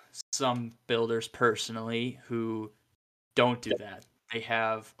know some builders personally who don't do that. They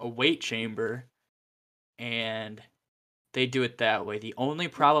have a weight chamber and they do it that way. The only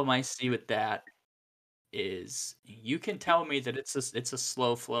problem I see with that is you can tell me that it's a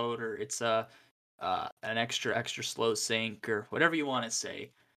slow float, or it's an extra slow sink, or whatever you want to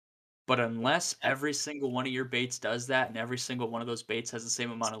say. But unless every single one of your baits does that, and every single one of those baits has the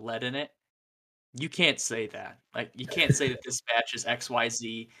same amount of lead in it, you can't say that. Like, you can't say that this batch is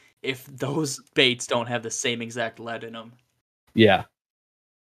XYZ if those baits don't have the same exact lead in them. Yeah.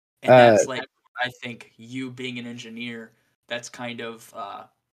 And that's like, I think you being an engineer, that's kind of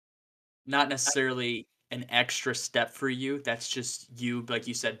not necessarily an extra step for you. That's just you, like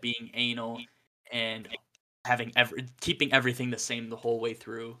you said, being anal and having keeping everything the same the whole way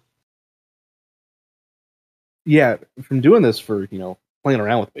through. Yeah, from doing this for, playing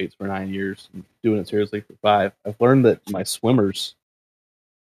around with baits for 9 years and doing it seriously for 5, I've learned that my swimmers,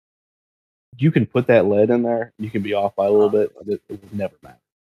 you can put that lead in there, you can be off by a little bit, but it will never matter.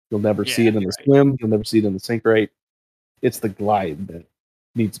 You'll never see it in the swim, you'll never see it in the sink rate. It's the glide that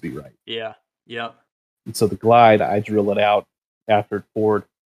needs to be right. Yeah, yep. And so the glide, I drill it out after it's poured.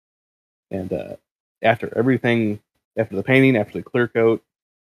 And after everything, after the painting, after the clear coat,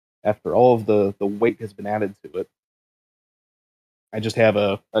 after all of the weight has been added to it, I just have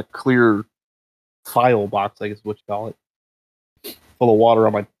a clear file box, I guess is what you call it, full of water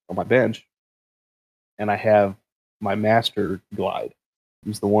on my bench. And I have my master glide.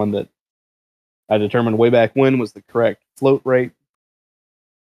 It's the one that I determined way back when was the correct float rate.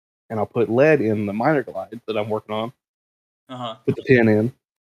 And I'll put lead in the minor glide that I'm working on. Put the pin in,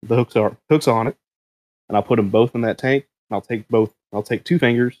 the hooks on it, and I'll put them both in that tank. And I'll take 2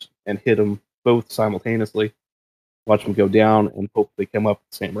 fingers and hit them both simultaneously. Watch them go down and hope they come up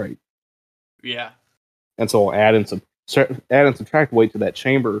at the same rate. Yeah. And so I'll add and subtract weight to that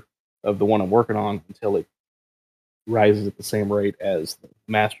chamber of the one I'm working on until it rises at the same rate as the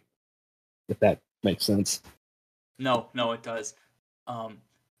master, if that makes sense. No, it does.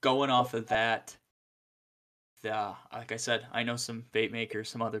 Going off of that, like I said, I know some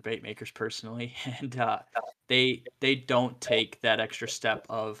other bait makers personally, and they don't take that extra step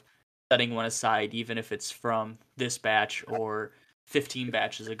of setting one aside, even if it's from this batch or 15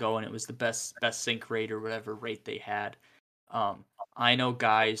 batches ago, and it was the best sink rate or whatever rate they had. I know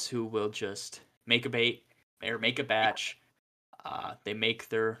guys who will just make a bait or make a batch. They make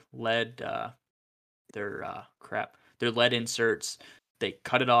their lead, their lead inserts. They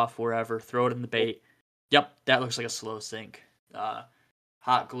cut it off wherever, throw it in the bait. Yep, that looks like a slow sink.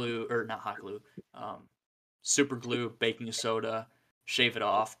 Hot glue, or not hot glue, super glue, baking soda, shave it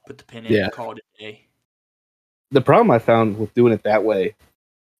off, put the pin in, call it a day. The problem I found with doing it that way,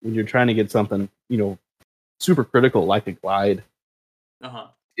 when you're trying to get something, super critical like a glide,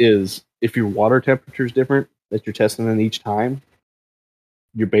 is if your water temperature is different that you're testing in each time,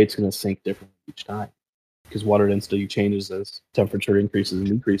 your bait's going to sink differently each time because water density changes as temperature increases and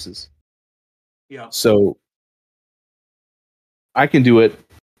decreases. Yeah. So I can do it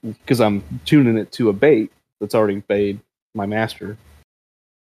because I'm tuning it to a bait that's already made my master.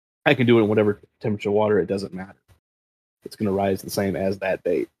 I can do it in whatever temperature water, it doesn't matter. It's going to rise the same as that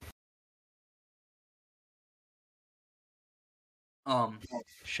bait.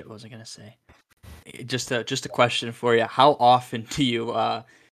 Shit, what was I going to say? Just a question for you. How often do you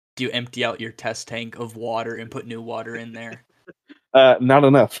empty out your test tank of water and put new water in there? Not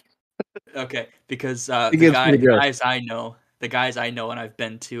enough. Okay, because the guys I know, and I've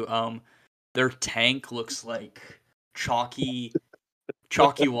been to, their tank looks like chalky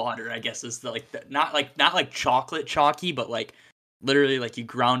water, I guess is not like chocolate chalky, but like literally like you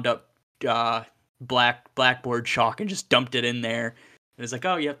ground up blackboard chalk and just dumped it in there. And it's like,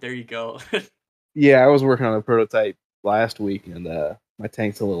 oh yep, there you go. Yeah, I was working on a prototype last week, and my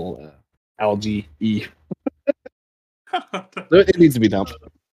tank's a little algae-y. It needs to be dumped.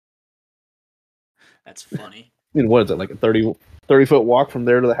 That's funny. I mean, what is it, like a 30-foot walk from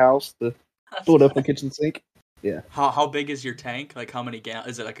there to the house to fill it up in the kitchen sink? Yeah. How big is your tank? Like how many gallons?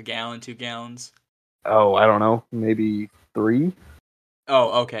 Is it like a gallon, 2 gallons? Oh, I don't know. Maybe 3?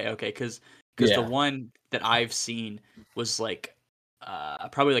 Oh, okay. Because Yeah. the one that I've seen was like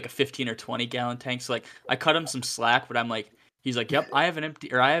probably like a 15 or 20 gallon tank. So like I cut him some slack, but he's like, yep, I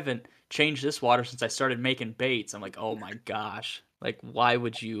haven't changed this water since I started making baits. I'm like, oh my gosh, like why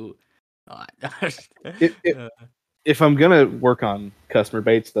would you? If I'm gonna work on customer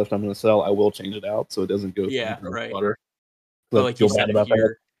bait stuff I'm gonna sell, I will change it out so it doesn't go Yeah, through right. water. But like you feel bad said, about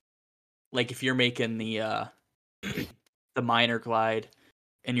that. if you're making the the minor glide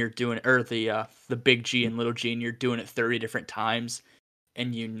and you're doing the big G and little G and you're doing it 30 different times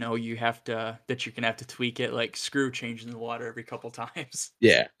and you're gonna have to tweak it, like screw changing the water every couple times.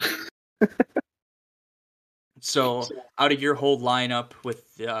 Yeah. So out of your whole lineup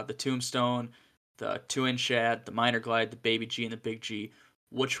with the Tombstone, the 2-inch shad, the minor glide, the baby G, and the big G,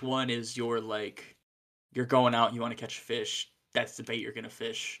 which one is your like? You're going out, you want to catch a fish. That's the bait you're gonna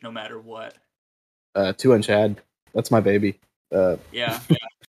fish, no matter what. 2-inch shad. That's my baby. Yeah.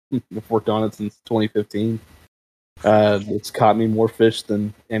 I've worked on it since 2015. It's caught me more fish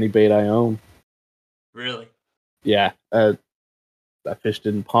than any bait I own. Really? Yeah. I fished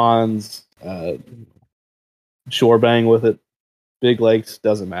in ponds, shore bang with it, big lakes,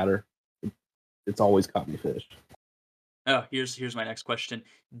 doesn't matter. It's always caught me fish. Oh, here's my next question.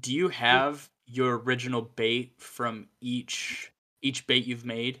 Do you have your original bait from each bait you've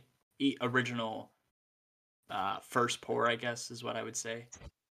made? Original first pour, I guess, is what I would say.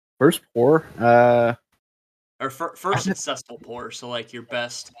 First pour? Or first successful pour, so like your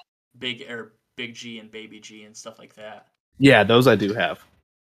best big G and baby G and stuff like that. Yeah, those I do have.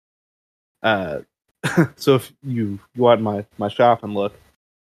 So if you go out in my shop and look,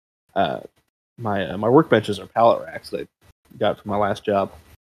 my workbenches are pallet racks that I got from my last job.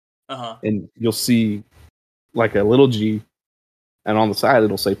 Uh-huh. And you'll see like a little G, and on the side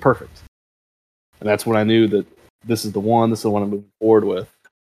it'll say perfect. And that's when I knew that this is the one I'm moving forward with.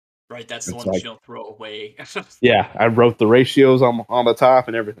 Right, that's the one that you don't throw away. Yeah, I wrote the ratios on the top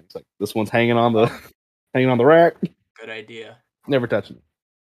and everything. It's like this one's hanging on the rack. Good idea. Never touching it.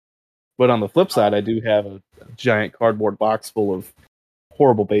 But on the flip side, I do have a giant cardboard box full of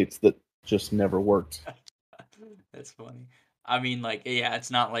horrible baits that just never worked. That's funny. I mean, like, yeah, it's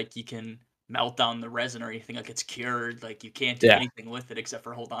not like you can melt down the resin or anything. Like, it's cured. Like, you can't do anything with it except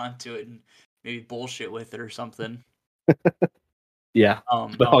for hold on to it and maybe bullshit with it or something. Yeah,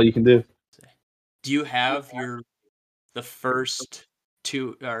 that's about all you can do. Do you have the first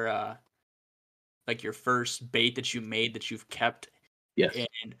two or like your first bait that you made that you've kept? Yes.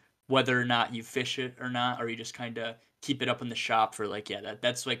 And whether or not you fish it or not, or you just kind of keep it up in the shop for like, yeah,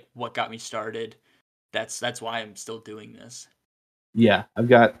 that's like what got me started. That's why I'm still doing this. Yeah, I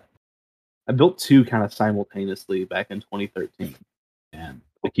built 2 kind of simultaneously back in 2013, and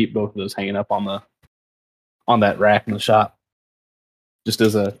I keep both of those hanging up on that rack in the shop, just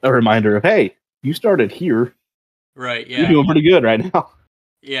as a reminder of, hey, you started here, right? Yeah, you're doing pretty good right now.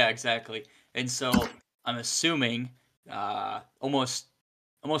 Yeah, exactly. And so I'm assuming almost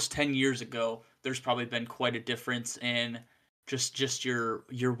 10 years ago, there's probably been quite a difference in just your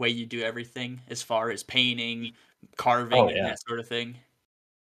way you do everything as far as painting, carving, and that sort of thing.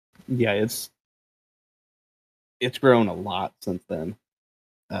 Yeah, it's grown a lot since then.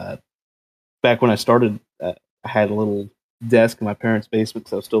 Back when I started, I had a little desk in my parents' basement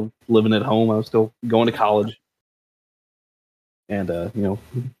because I was still living at home. I was still going to college. And,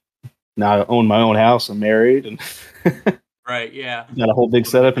 now I own my own house. I'm married. And right, yeah. Got a whole big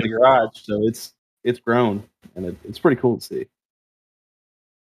setup in the garage. So it's grown. And it's pretty cool to see.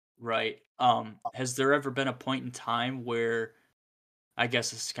 Right. Has there ever been a point in time where, I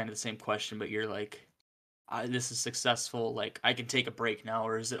guess this is kind of the same question, but you're like, this is successful, like I can take a break now,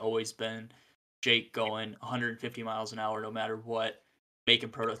 or has it always been Jake going 150 miles an hour no matter what, making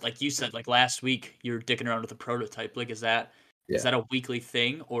prototype? Like you said, like last week you were dicking around with a prototype. Like is that a weekly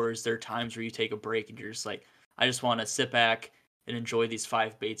thing, or is there times where you take a break and you're just like, I just want to sit back and enjoy these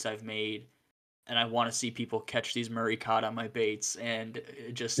 5 baits I've made, and I want to see people catch these Murray cod on my baits, and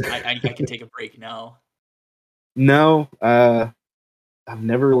just I can take a break now? No, I've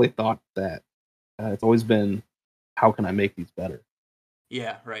never really thought that. It's always been, how can I make these better?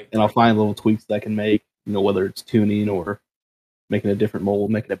 Yeah, right. And I'll find little tweaks that I can make, whether it's tuning or making a different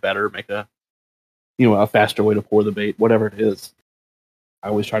mold, making it better, make a faster way to pour the bait, whatever it is. I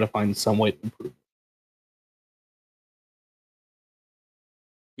always try to find some way to improve.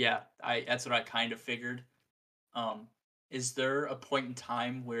 Yeah, that's what I kind of figured. Is there a point in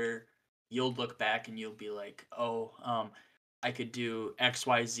time where you'll look back and you'll be like, oh, I could do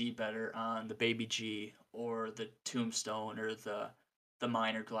XYZ better on the Baby G or the Tombstone or the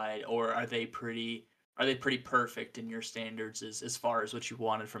Minor Glide, or are they pretty perfect in your standards as far as what you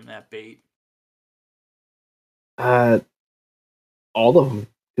wanted from that bait? Uh, all of them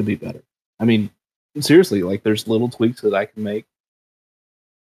could be better. I mean, seriously, like there's little tweaks that I can make.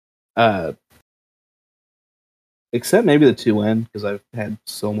 Uh, except maybe the 2N, because I've had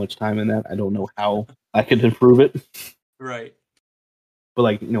so much time in that. I don't know how I could improve it. Right. But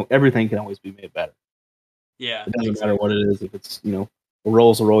like, everything can always be made better. Yeah. It doesn't exactly. matter what it is. If it's, a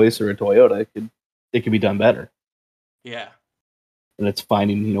Rolls Royce or a Toyota, it could be done better. Yeah. And it's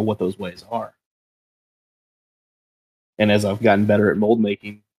finding, what those ways are. And as I've gotten better at mold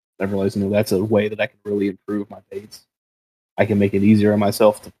making, I've realized, that's a way that I can really improve my baits. I can make it easier on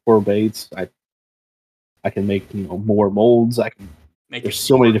myself to pour baits. I can make, more molds. There's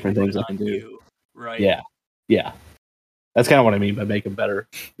so many different things I can do. You, right. Yeah. Yeah. That's kind of what I mean by make them better.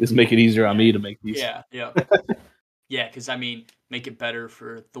 Is make it easier on me to make these. Yeah. Yeah. Yeah, because make it better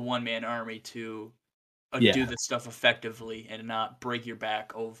for the one-man army to do this stuff effectively and not break your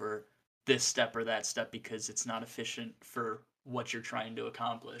back over this step or that step because it's not efficient for what you're trying to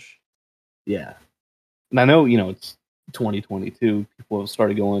accomplish. Yeah. And I know, it's 2022. People have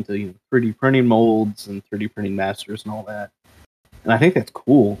started going to 3D printing molds and 3D printing masters and all that. And I think that's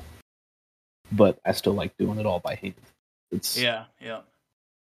cool, but I still like doing it all by hand. Yeah.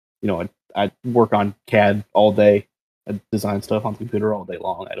 I work on CAD all day. I design stuff on the computer all day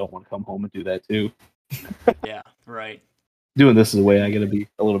long. I don't want to come home and do that too. Yeah, right. Doing this is a way I got to be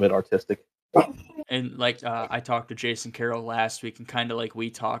a little bit artistic. And like I talked to Jason Carroll last week, and kind of like we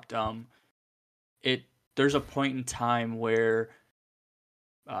talked, there's a point in time where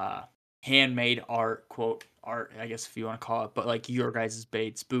handmade art, quote art, I guess if you want to call it, but like your guys'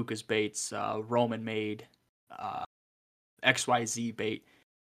 baits, Buka's baits, Roman made, XYZ bait.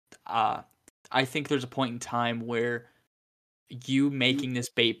 I think there's a point in time where you making this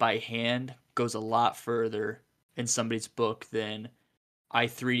bait by hand goes a lot further in somebody's book than I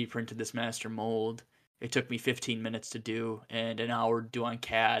 3D printed this master mold. It took me 15 minutes to do and an hour to do on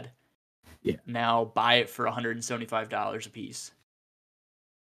CAD. Yeah. Now buy it for $175 a piece.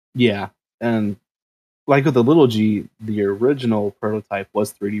 Yeah. And like with the little G, the original prototype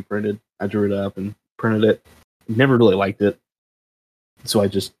was 3D printed. I drew it up and printed it. Never really liked it. So I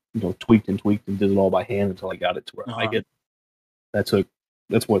just, tweaked and did it all by hand until I got it to where I like it. That's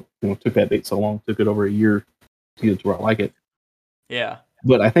what took that bait so long. It took it over a year to get it to where I like it. Yeah.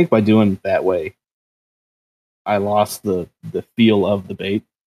 But I think by doing it that way, I lost the feel of the bait.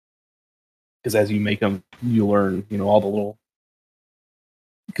 Because as you make them, you learn, all the little,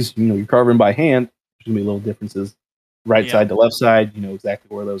 because you're carving by hand, there's gonna be little differences, right side to left side. You know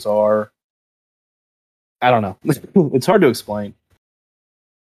exactly where those are. I don't know. It's hard to explain.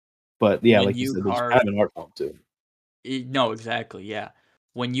 But yeah, like you said, there's kind of an art form to it. No, exactly. Yeah,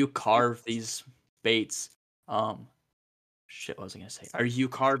 when you carve these baits, shit, what was I gonna say? Are you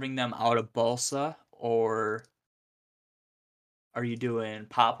carving them out of balsa or are you doing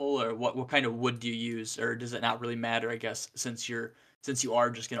popple or what kind of wood do you use, or does it not really matter? I guess since you are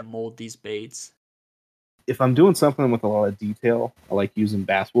just gonna mold these baits. If I'm doing something with a lot of detail, I like using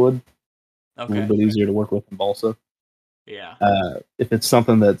basswood. Okay. A little bit easier to work with than balsa. Yeah. If it's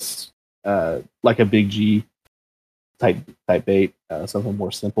something that's like a big G type bait, something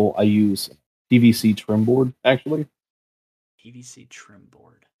more simple, I use PVC trim board, actually. PVC trim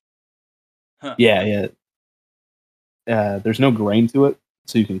board. Huh. Yeah. There's no grain to it,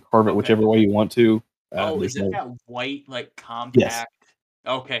 so you can carve it whichever way you want to. Is it that white, like, compact? Yes.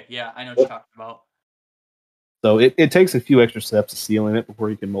 Okay, yeah, I know what you're talking about. So it takes a few extra steps of sealing it before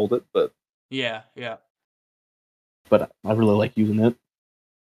you can mold it, but yeah. But I really like using it.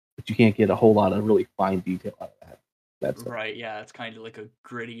 But you can't get a whole lot of really fine detail out of that. That's right. Yeah, it's kind of like a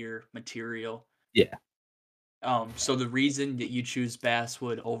grittier material. Yeah. So the reason that you choose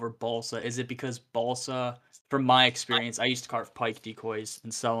basswood over balsa, is it because balsa, from my experience, I used to carve pike decoys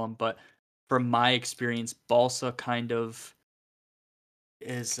and sell them, but from my experience, balsa kind of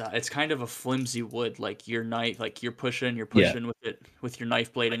is it's kind of a flimsy wood, like your knife, like you're pushing with it with your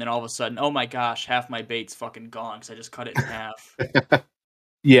knife blade, and then all of a sudden, oh my gosh, half my bait's fucking gone because I just cut it in half.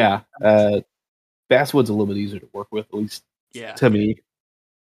 Yeah, basswood's a little bit easier to work with, at least to me.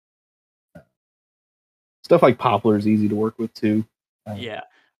 Stuff like poplar is easy to work with too. Yeah,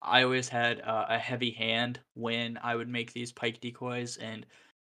 I always had a heavy hand when I would make these pike decoys, and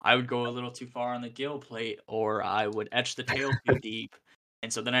I would go a little too far on the gill plate, or I would etch the tail too deep,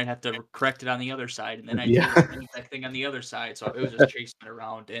 and so then I'd have to correct it on the other side, and then I'd do the Yeah. same exact thing on the other side. So it was just chasing it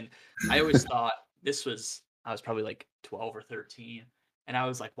around, and I always thought I was probably like 12 or 13, and I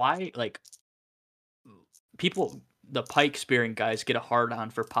was like, why like people the pike spearing guys get a hard on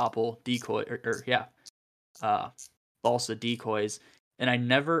for popple decoy or yeah, balsa decoys, and I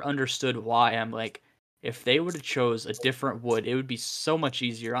never understood why. I'm like, if they would have chose a different wood, it would be so much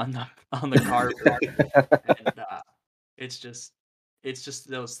easier on the carver. And it's just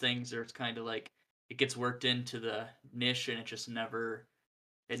those things where it's kind of like it gets worked into the niche and it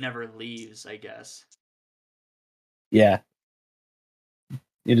never leaves, I guess. Yeah.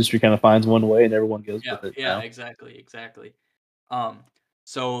 Industry kind of finds one way and everyone goes with it. Yeah, exactly.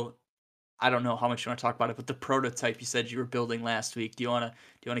 So I don't know how much you want to talk about it, but the prototype you said you were building last week, do you want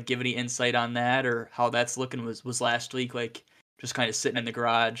to give any insight on that, or how that's looking? Was last week like just kind of sitting in the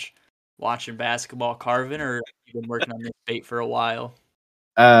garage watching basketball carving, or you've been working on this bait for a while?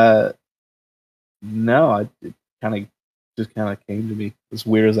 No, it kind of came to me. As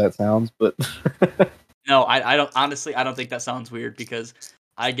weird as that sounds, but No, I don't, honestly, I don't think that sounds weird, because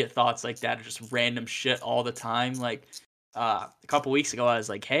I get thoughts like that of just random shit all the time. Like a couple weeks ago, I was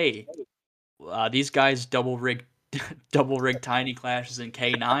like, hey, these guys double rig tiny clashes in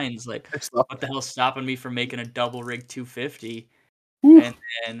K9s. Like, what the hell's stopping me from making a double rig 250? And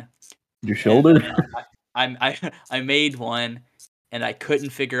then your shoulder. I made one, and I couldn't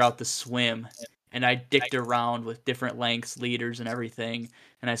figure out the swim, and I dicked around with different lengths, leaders, and everything.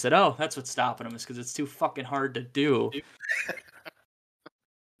 And I said, "Oh, that's what's stopping them, is because it's too fucking hard to do."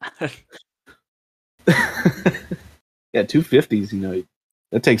 Yeah, 250s.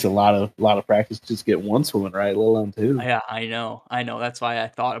 That takes a lot of practice to just get one swimming right, let alone two. Yeah, I know. That's why I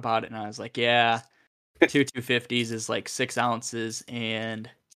thought about it, and I was like, "Yeah, 250s is like 6 ounces, and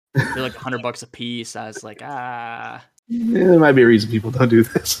they're like $100 a piece." I was like, "Ah." Yeah, there might be a reason people don't do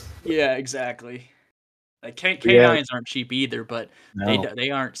this. Yeah, exactly. Like Yeah, K9s aren't cheap either, but no.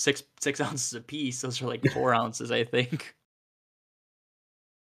 they aren't 6 ounces a piece. Those are like 4 ounces, I think.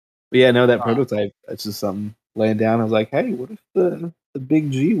 But yeah, no, that prototype. That's just something laying down. I was like, hey, what if the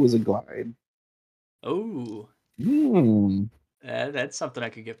big G was a glide? Oh, Hmm. that's something I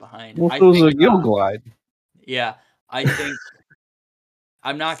could get behind. What I if it was think, a gill glide? yeah, I think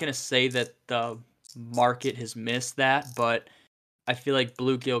I'm not gonna say that the market has missed that, but I feel like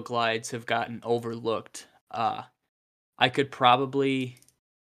bluegill glides have gotten overlooked. I could probably,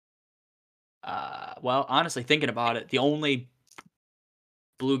 well, honestly, thinking about it, the only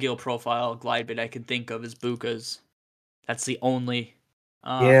bluegill profile glide bait I can think of is Buka's. That's the only.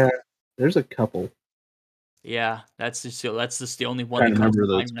 Yeah, there's a couple. Yeah, that's just the only one Trying that to comes remember to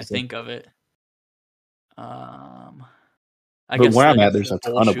those mind when I specific. think of it. Um, I But guess where the I'm at, there's a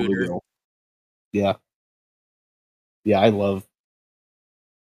pole ton of shooter. bluegill. Yeah, yeah, I love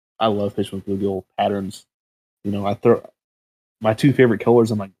fishing with bluegill patterns. I throw my two favorite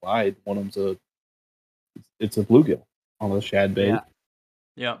colors on my glide. One of them's it's a bluegill on a shad bait.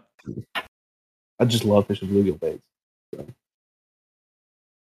 Yeah. I just love fishing bluegill baits. So.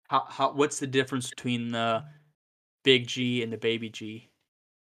 What's the difference between the big G and the baby G?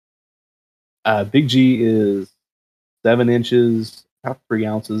 Big G is 7 inches, about 3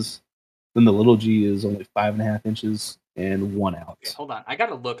 ounces. Then the little G is only 5.5 inches and 1 ounce. Okay, hold on. I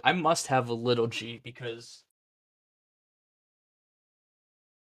gotta look. I must have a little G, because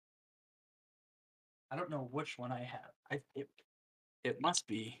I don't know which one I have. It must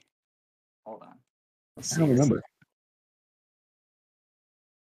be. Hold on. Let's I see don't here. remember.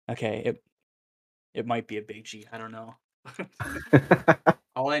 Okay, it might be a big G. I don't know.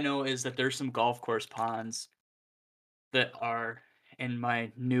 All I know is that there's some golf course ponds that are in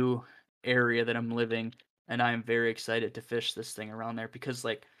my new area that I'm living, and I am very excited to fish this thing around there, because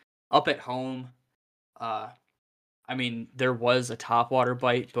like up at home, uh I mean, there was a topwater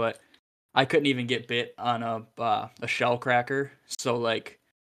bite, but I couldn't even get bit on a shell cracker. So like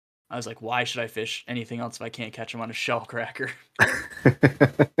I was like, why should I fish anything else if I can't catch them on a shell cracker?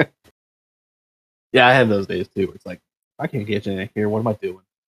 Yeah, I have those days too. Where it's like, I can't catch anything here. What am I doing?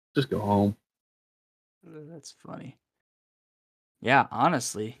 Just go home. That's funny. Yeah,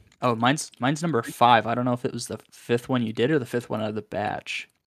 honestly. Oh, mine's number 5. I don't know if it was the 5th one you did or the 5th one out of the batch.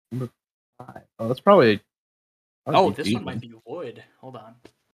 Number 5. Oh, that's probably Oh, Big this G one might then. be wood. Hold on.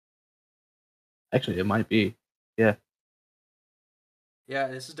 Actually, it might be. Yeah. Yeah,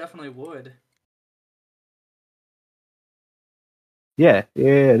 this is definitely wood. Yeah,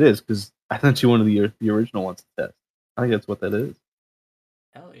 it is, because I sent you one of the original ones to test. I think that's what that is.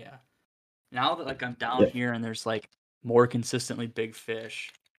 Hell yeah. Now that like I'm down Yeah. here and there's like more consistently big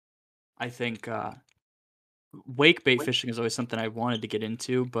fish, I think wake bait fishing is always something I wanted to get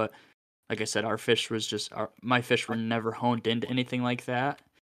into, but like I said, my fish were never honed into anything like that.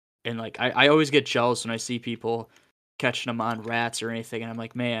 And like I always get jealous when I see people catching them on rats or anything, and I'm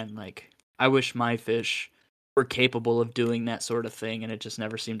like, man, like I wish my fish were capable of doing that sort of thing, and it just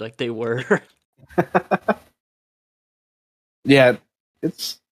never seemed like they were. Yeah,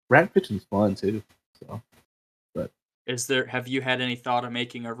 it's rat fishing's fun too. So, but Have you had any thought of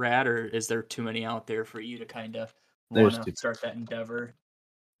making a rat, or is there too many out there for you to kind of want there's to start that endeavor?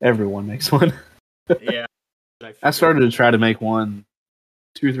 everyone makes one. Yeah, I started to try to make one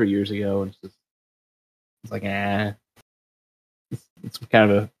 2 or 3 years ago, and it's like, it's kind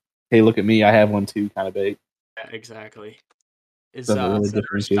of a, hey, look at me, I have one too kind of bait. Yeah, exactly. Is Doesn't really there a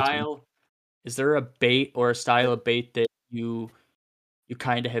differentiate me. style? Is there a bait or a style of bait that you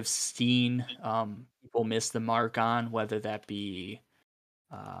kind of have seen people miss the mark on, whether that be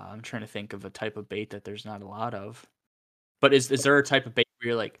I'm trying to think of a type of bait that there's not a lot of. But is there a type of bait where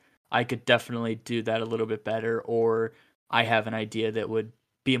you're like, I could definitely do that a little bit better, or I have an idea that would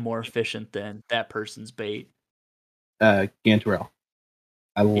be more efficient than that person's bait? Gantarelle.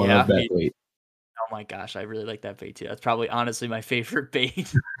 I love Yeah. that bait. Oh my gosh, I really like that bait too. That's probably honestly my favorite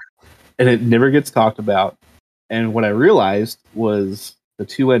bait. And it never gets talked about. And what I realized was the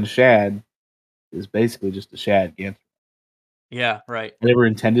 2-end shad is basically just a shad gantarelle. Yeah, right. I never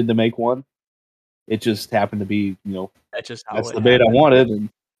intended to make one. It just happened to be, That's just how that's it the bait I happened. wanted. And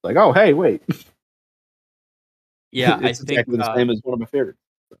like, oh, hey, wait. Yeah, I It's think exactly the same as one of my favorites.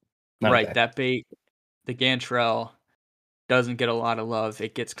 right, that bait, the Gantrell, doesn't get a lot of love.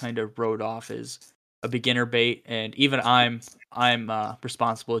 It gets kind of wrote off as a beginner bait, and even I'm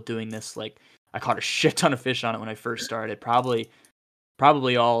responsible at doing this. Like I caught a shit ton of fish on it when I first started. Probably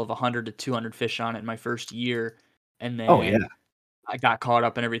all of 100 to 200 fish on it in my first year, and Oh, yeah. then I got caught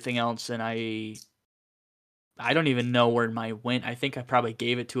up in everything else, and I don't even know where mine went. I think I probably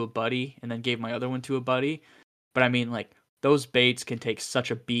gave it to a buddy, and then gave my other one to a buddy. But I mean, like those baits can take such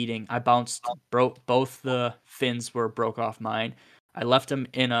a beating. I broke both the fins broke off mine. I left them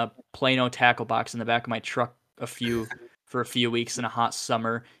in a Plano tackle box in the back of my truck for a few weeks in a hot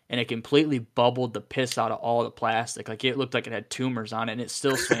summer, and it completely bubbled the piss out of all the plastic. Like it looked like it had tumors on it, and it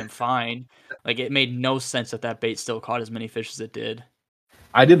still swam fine. Like it made no sense that bait still caught as many fish as it did.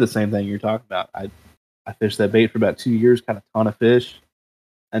 I did the same thing you're talking about. I fished that bait for about 2 years, caught a ton of fish,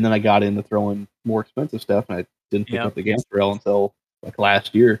 and then I got into throwing more expensive stuff, and I didn't pick up the Gantarelle until like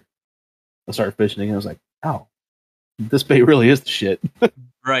last year. I started fishing again. I was like, oh, this bait really is the shit.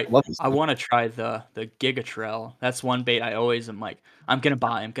 Right. I stuff. want to try the Gigatrail. That's one bait I always am like, I'm gonna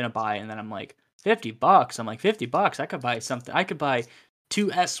buy, and then I'm like, $50. I'm like, $50. I could buy something. I could buy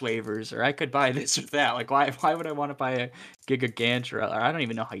 2S waivers, or I could buy this or that. Like, why would I want to buy a Gigagantrail? Or I don't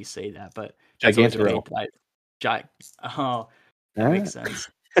even know how you say that, but that's always a bait that oh, that makes sense.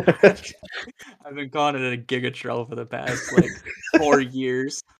 I've been calling it a Gigatrail for the past like 4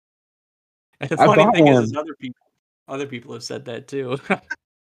 years. And the I funny bought thing one. is other people have said that too.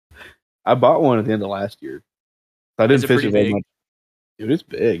 I bought one at the end of last year. So I didn't Is it fish pretty it very big? much. Dude, it's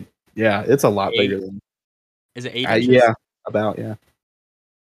big. Yeah, it's a lot bigger than. Is it 8 inches? Yeah, about, yeah.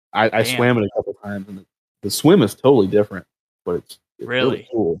 I swam it a couple times, and the swim is totally different, but it's really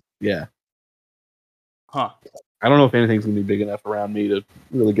cool. Yeah. Huh. I don't know if anything's gonna be big enough around me to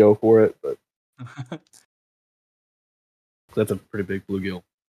really go for it, but that's a pretty big bluegill.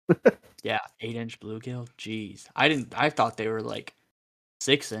 Yeah, 8-inch bluegill. Jeez, I thought they were like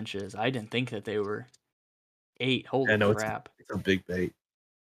 6 inches. I didn't think that they were 8. Holy crap! It's a big bait.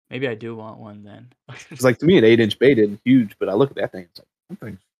 Maybe I do want one then. It's like, to me, an 8-inch bait isn't huge, but I look at that thing. It's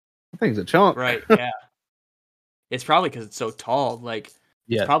like, that thing's a chunk. Right? Yeah. It's probably because it's so tall. Like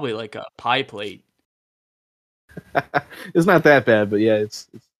it's probably like a pie plate. It's not that bad, but yeah, it's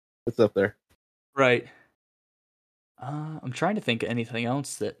up there. Right. I'm trying to think of anything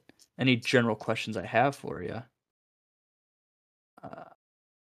else any general questions I have for you.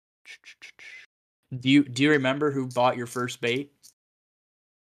 Do you remember who bought your first bait?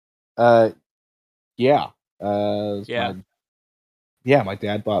 Yeah. Yeah. My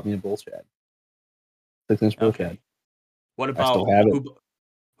dad bought me a bull shad. 6-inch bull shad. What I still about have it.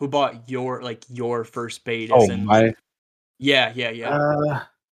 who bought your first bait? Oh, As in, my. Yeah.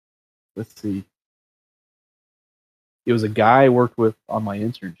 Let's see. It was a guy I worked with on my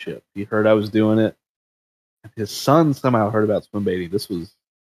internship. He heard I was doing it, His son somehow heard about swim baiting. This was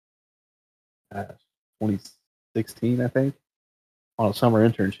 2016, I think, on a summer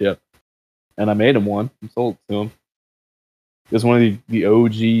internship, and I made him one and sold it to him. It was one of the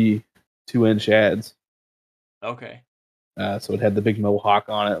OG 2-inch shads. Okay. So it had the big mohawk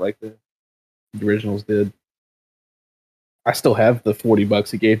on it, like the originals did. I still have the $40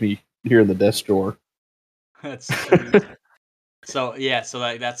 he gave me here in the desk drawer. That's sweet. So yeah, so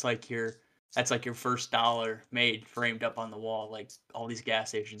that's like your first dollar made framed up on the wall, like all these gas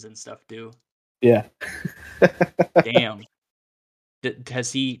stations and stuff do. Yeah. Damn. Did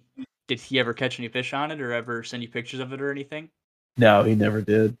he ever catch any fish on it or ever send you pictures of it or anything? No, he never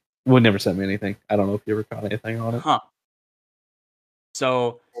did. Would never send me anything. I don't know if he ever caught anything on it. Huh.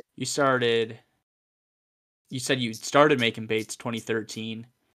 So you said you started making baits 2013.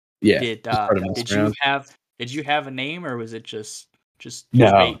 Yeah. Did you have a name or was it just your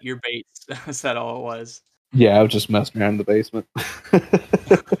No. baits? Is that all it was? Yeah, I was just messing around in the basement.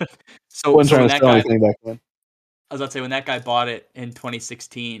 So Wasn't trying when to that sell guy, anything back then. I was about to say when that guy bought it in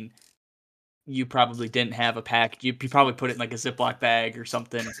 2016, you probably didn't have a pack. You probably put it in like a Ziploc bag or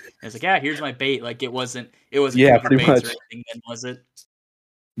something. And it's like, yeah, here's my bait. Like it wasn't Yeah, Cooper pretty Baits much. or anything then, was it?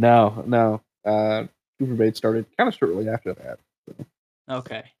 No. CooperB8s started kind of shortly after that. So.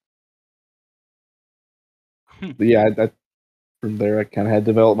 Okay. But yeah, from there I kind of had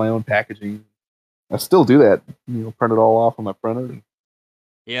developed my own packaging. I still do that. Print it all off on my printer. And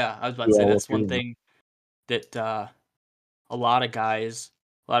Yeah, I was about do to it say all that's up here. one thing that a lot of guys,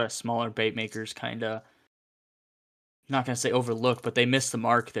 a lot of smaller bait makers kind of, not going to say overlook, but they miss the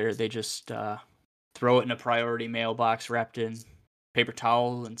mark there. They just throw it in a priority mailbox wrapped in paper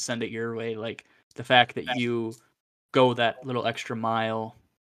towel and send it your way. Like the fact that you go that little extra mile,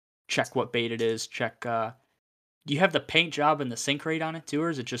 check what bait it is, check. Do you have the paint job and the sink rate on it too, or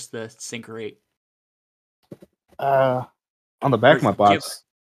is it just the sink rate? On the back Or of my do you have, box,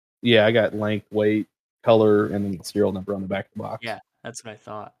 yeah, I got length, weight, color, and then the serial number on the back of the box. yeah, that's what I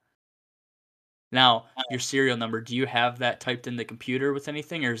thought. Now, your serial number, do you have that typed in the computer with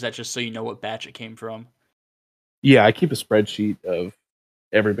anything, or is that just so you know what batch it came from? Yeah, I keep a spreadsheet of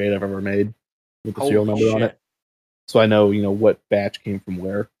every bait I've ever made with the serial Holy number on it, shit. so I know what batch came from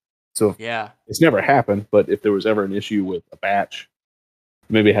where. So Yeah. it's never happened, but if there was ever an issue with a batch,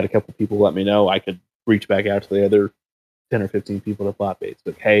 maybe I had a couple people let me know. I could reach back out to the other 10 or 15 people that bought baits.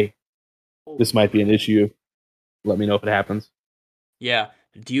 Like, hey, this might be an issue. Let me know if it happens. Yeah.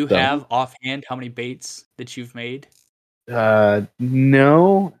 Do you So, have offhand how many baits that you've made?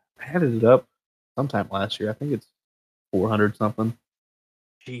 no, I had it up sometime last year. I think it's 400 something.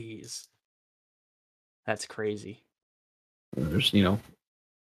 Jeez. That's crazy. There's, I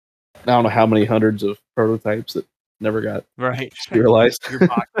don't know how many hundreds of prototypes that never got Right. serialized.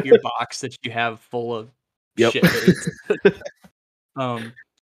 Your box that you have full of Yep. shit baits.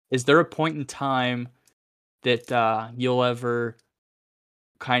 Is there a point in time that you'll ever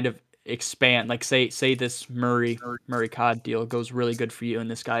kind of expand, like say this Murray cod deal goes really good for you and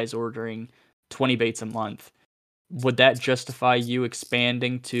this guy's ordering 20 baits a month, would that justify you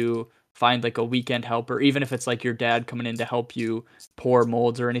expanding to find like a weekend helper, even if it's like your dad coming in to help you pour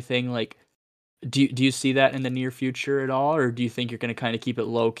molds or anything? Like do you see that in the near future at all, or do you think you're going to kind of keep it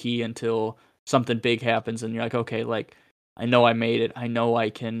low key until something big happens and you're like, okay, like I know I made it, I know I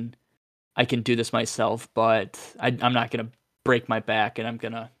can do this myself, but I'm not going to break my back and I'm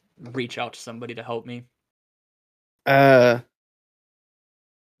going to reach out to somebody to help me?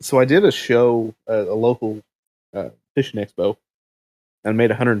 So I did a show, a local fishing expo, and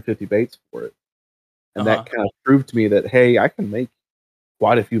made 150 baits for it. And Uh-huh. that kind of proved to me that, hey, I can make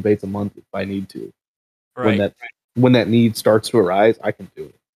quite a few baits a month if I need to. Right. When that need starts to arise, I can do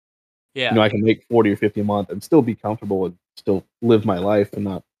it. Yeah. I can make 40 or 50 a month and still be comfortable and still live my life and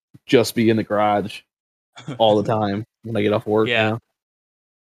not just be in the garage all the time when I get off work. Yeah.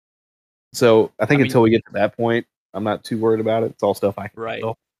 So I think I mean, until we get to that point, I'm not too worried about it. It's all stuff I can right.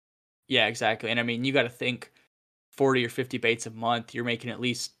 handle. Yeah, exactly. And I mean, you got to think 40 or 50 baits a month, you're making at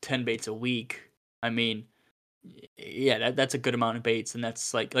least 10 baits a week. I mean, yeah, that's a good amount of baits, and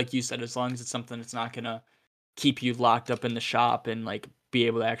that's like you said, as long as it's something that's not going to keep you locked up in the shop and like be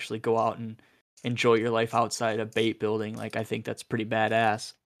able to actually go out and enjoy your life outside of bait building, like I think that's pretty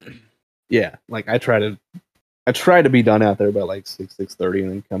badass. Yeah, like I try to be done out there by like 6:30 and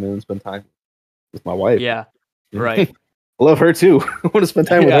then come in and spend time with my wife. Yeah. Right. I love her too. I want to spend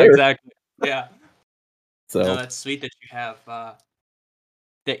time with Yeah, her. exactly. Yeah. So No, that's sweet that you have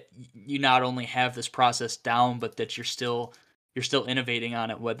that you not only have this process down, but that you're still innovating on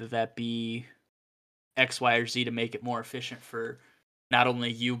it, whether that be X, Y, or Z to make it more efficient for not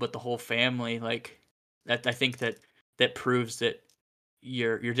only you but the whole family. Like that I think that proves that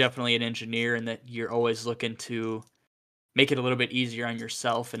you're definitely an engineer and that you're always looking to make it a little bit easier on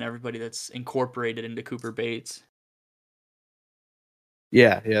yourself and everybody that's incorporated into Cooper Baits.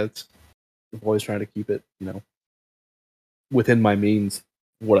 Yeah, it's I'm always trying to keep it, within my means,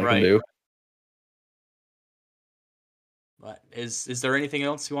 what I can Right. do. But is there anything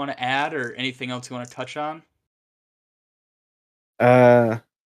else you want to add or anything else you want to touch on? Uh,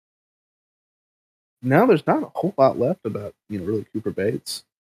 now there's not a whole lot left about really Cooper Bates.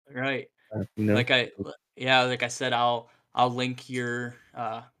 Right. Uh, you know, Like I yeah, like I said, I'll link your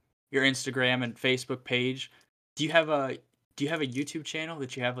Instagram and Facebook page. Do you have a do you have a YouTube channel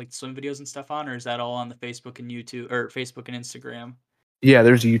that you have like swim videos and stuff on, or is that all on the Facebook and YouTube or Facebook and Instagram? yeah,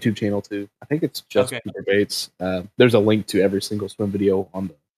 there's a YouTube channel too. I think it's just Okay. Cooper Bates. There's a link to every single swim video on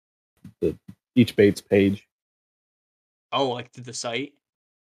the each Bates page. Oh, like to the site?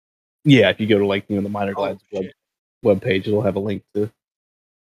 Yeah, if you go to the Minor Oh Glides shit. web page, it'll have a link to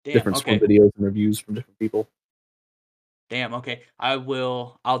Damn, different swim okay. videos and reviews from different people. Damn, okay.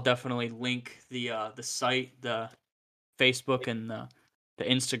 I'll definitely link the site, the Facebook and the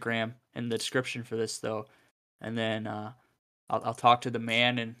Instagram in the description for this though. And then I'll talk to the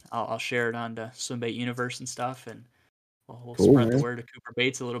man and I'll share it on to Swimbait Universe and stuff, and we'll Cool, spread the man. word of Cooper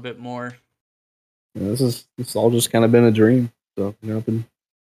Baits a little bit more. This all just kind of been a dream. So I've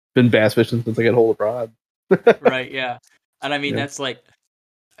been bass fishing since I got hold of rod. Right, yeah. And I mean Yeah. that's like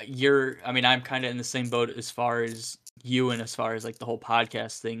I mean I'm kind of in the same boat as far as you and as far as like the whole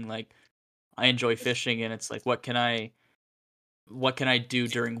podcast thing. Like I enjoy fishing and it's like what can I do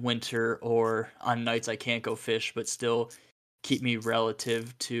during winter or on nights I can't go fish but still keep me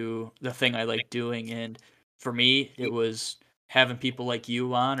relative to the thing I like doing. And for me, it was having people like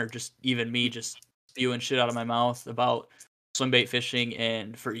you on, or just even me just spewing shit out of my mouth about swim bait fishing.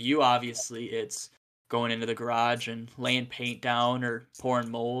 And for you, obviously, it's going into the garage and laying paint down or pouring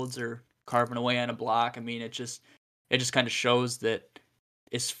molds or carving away on a block. I mean, it just kind of shows that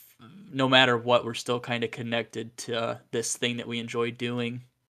it's no matter what, we're still kind of connected to this thing that we enjoy doing.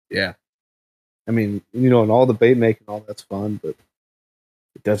 Yeah. I mean, and all the bait making, all that's fun, but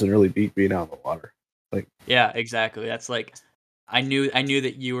it doesn't really beat being out in the water. Like, Yeah, exactly. That's like I knew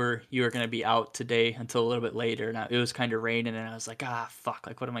that you were gonna be out today until a little bit later, and it was kind of raining, and I was like, fuck,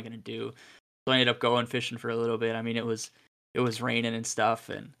 like what am I gonna do? So I ended up going fishing for a little bit. I mean, it was raining and stuff,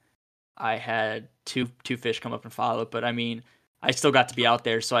 and I had two fish come up and follow it, but I mean, I still got to be out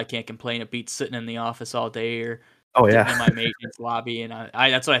there, so I can't complain. It beats sitting in the office all day or oh sitting in yeah, my maintenance lobby, and I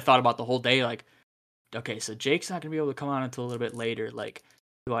that's what I thought about the whole day. Like, okay, so Jake's not gonna be able to come on until a little bit later. Like,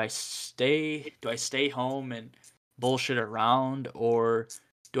 do I stay home and bullshit around, or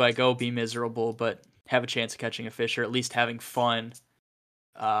do I go be miserable but have a chance of catching a fish or at least having fun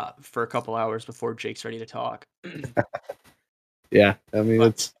for a couple hours before Jake's ready to talk? yeah. I mean,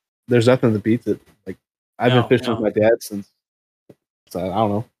 But there's nothing that beats it. Like, I've been fishing with no. my dad since I don't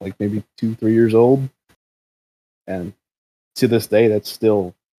know, like maybe 2-3 years old, and to this day, that's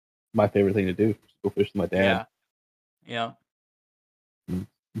still my favorite thing to do. Just go fish with my dad. Yeah. Yeah. And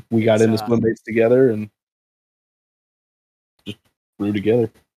we got It's into swim baits together and just grew together.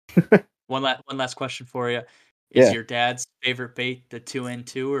 one last question for you. Is Yeah. your dad's favorite bait the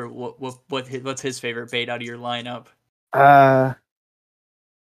 2N2, or what's his favorite bait out of your lineup? Uh,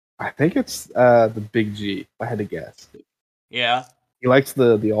 I think it's the Big G. If I had to guess, Yeah. he likes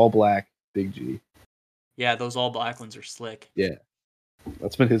the all black Big G. Yeah, those all black ones are slick. Yeah,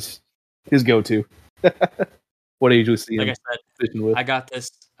 that's been his go to. What do you usually see Like him I said, fishing with? I got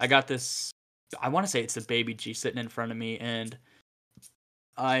this I want to say it's the baby G sitting in front of me, and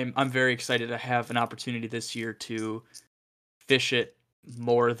I'm very excited to have an opportunity this year to fish it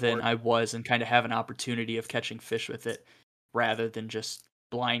more than I was and kind of have an opportunity of catching fish with it rather than just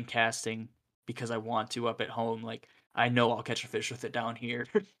blind casting because I want to up at home. Like I know I'll catch a fish with it down here.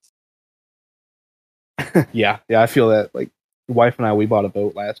 Yeah, I feel that. Like, the wife and I, we bought a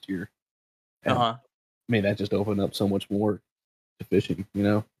boat last year, and Uh-huh. I mean that just opened up so much more to fishing.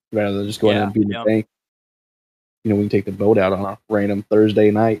 Rather than just going out Yeah. and beating the Yeah. bank. We can take the boat out on a random Thursday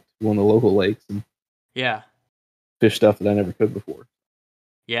night to one of the local lakes and Yeah. fish stuff that I never could before.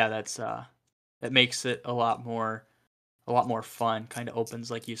 Yeah, that makes it a lot more fun. Kind of opens,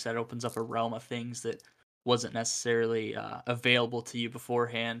 like you said, opens up a realm of things that wasn't necessarily available to you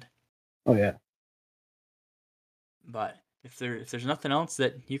beforehand. Oh yeah. But if there's nothing else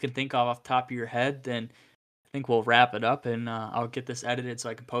that you can think of off the top of your head, then I think we'll wrap it up, and I'll get this edited so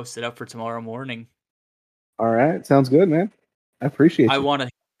I can post it up for tomorrow morning. All right, sounds good, man. I appreciate I you. want to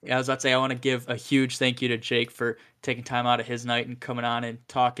Yeah, I was about to say, I want to give a huge thank you to Jake for taking time out of his night and coming on and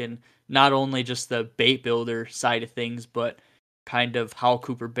talking not only just the bait builder side of things, but kind of how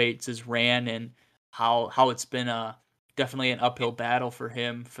Cooper Baits is ran and how it's been definitely an uphill battle for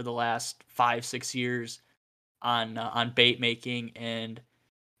him for the last 5-6 years on bait making, and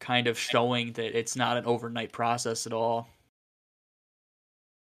kind of showing that it's not an overnight process at all.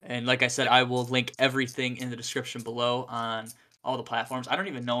 And like I said, I will link everything in the description below on all the platforms. I don't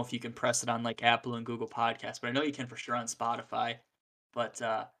even know if you can press it on like Apple and Google Podcasts, but I know you can for sure on Spotify. But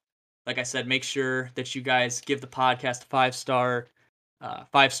like I said, make sure that you guys give the podcast a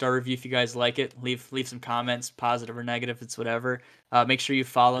 5-star review if you guys like it. Leave some comments, positive or negative, it's whatever. Make sure you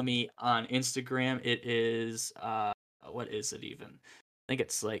follow me on Instagram. It is what is it even? I think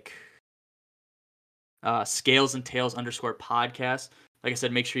it's like Scales and Tails _podcast. Like I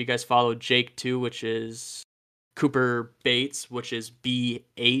said, make sure you guys follow Jake too, which is CooperB8s, which is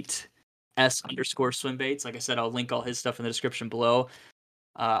B8S _swim baits. Like I said, I'll link all his stuff in the description below.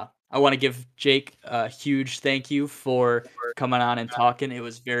 I want to give Jake a huge thank you for coming on and talking. It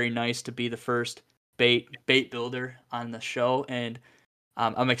was very nice to be the first bait builder on the show, and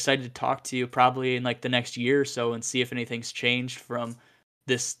I'm excited to talk to you probably in like the next year or so and see if anything's changed from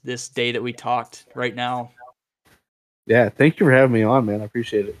this day that we talked right now. Yeah, thank you for having me on, man. I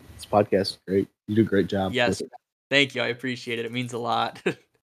appreciate it. This podcast is great. You do a great job. Yes, thank you. I appreciate it. It means a lot.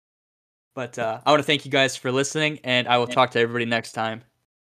 But I want to thank you guys for listening, and I will talk to everybody next time.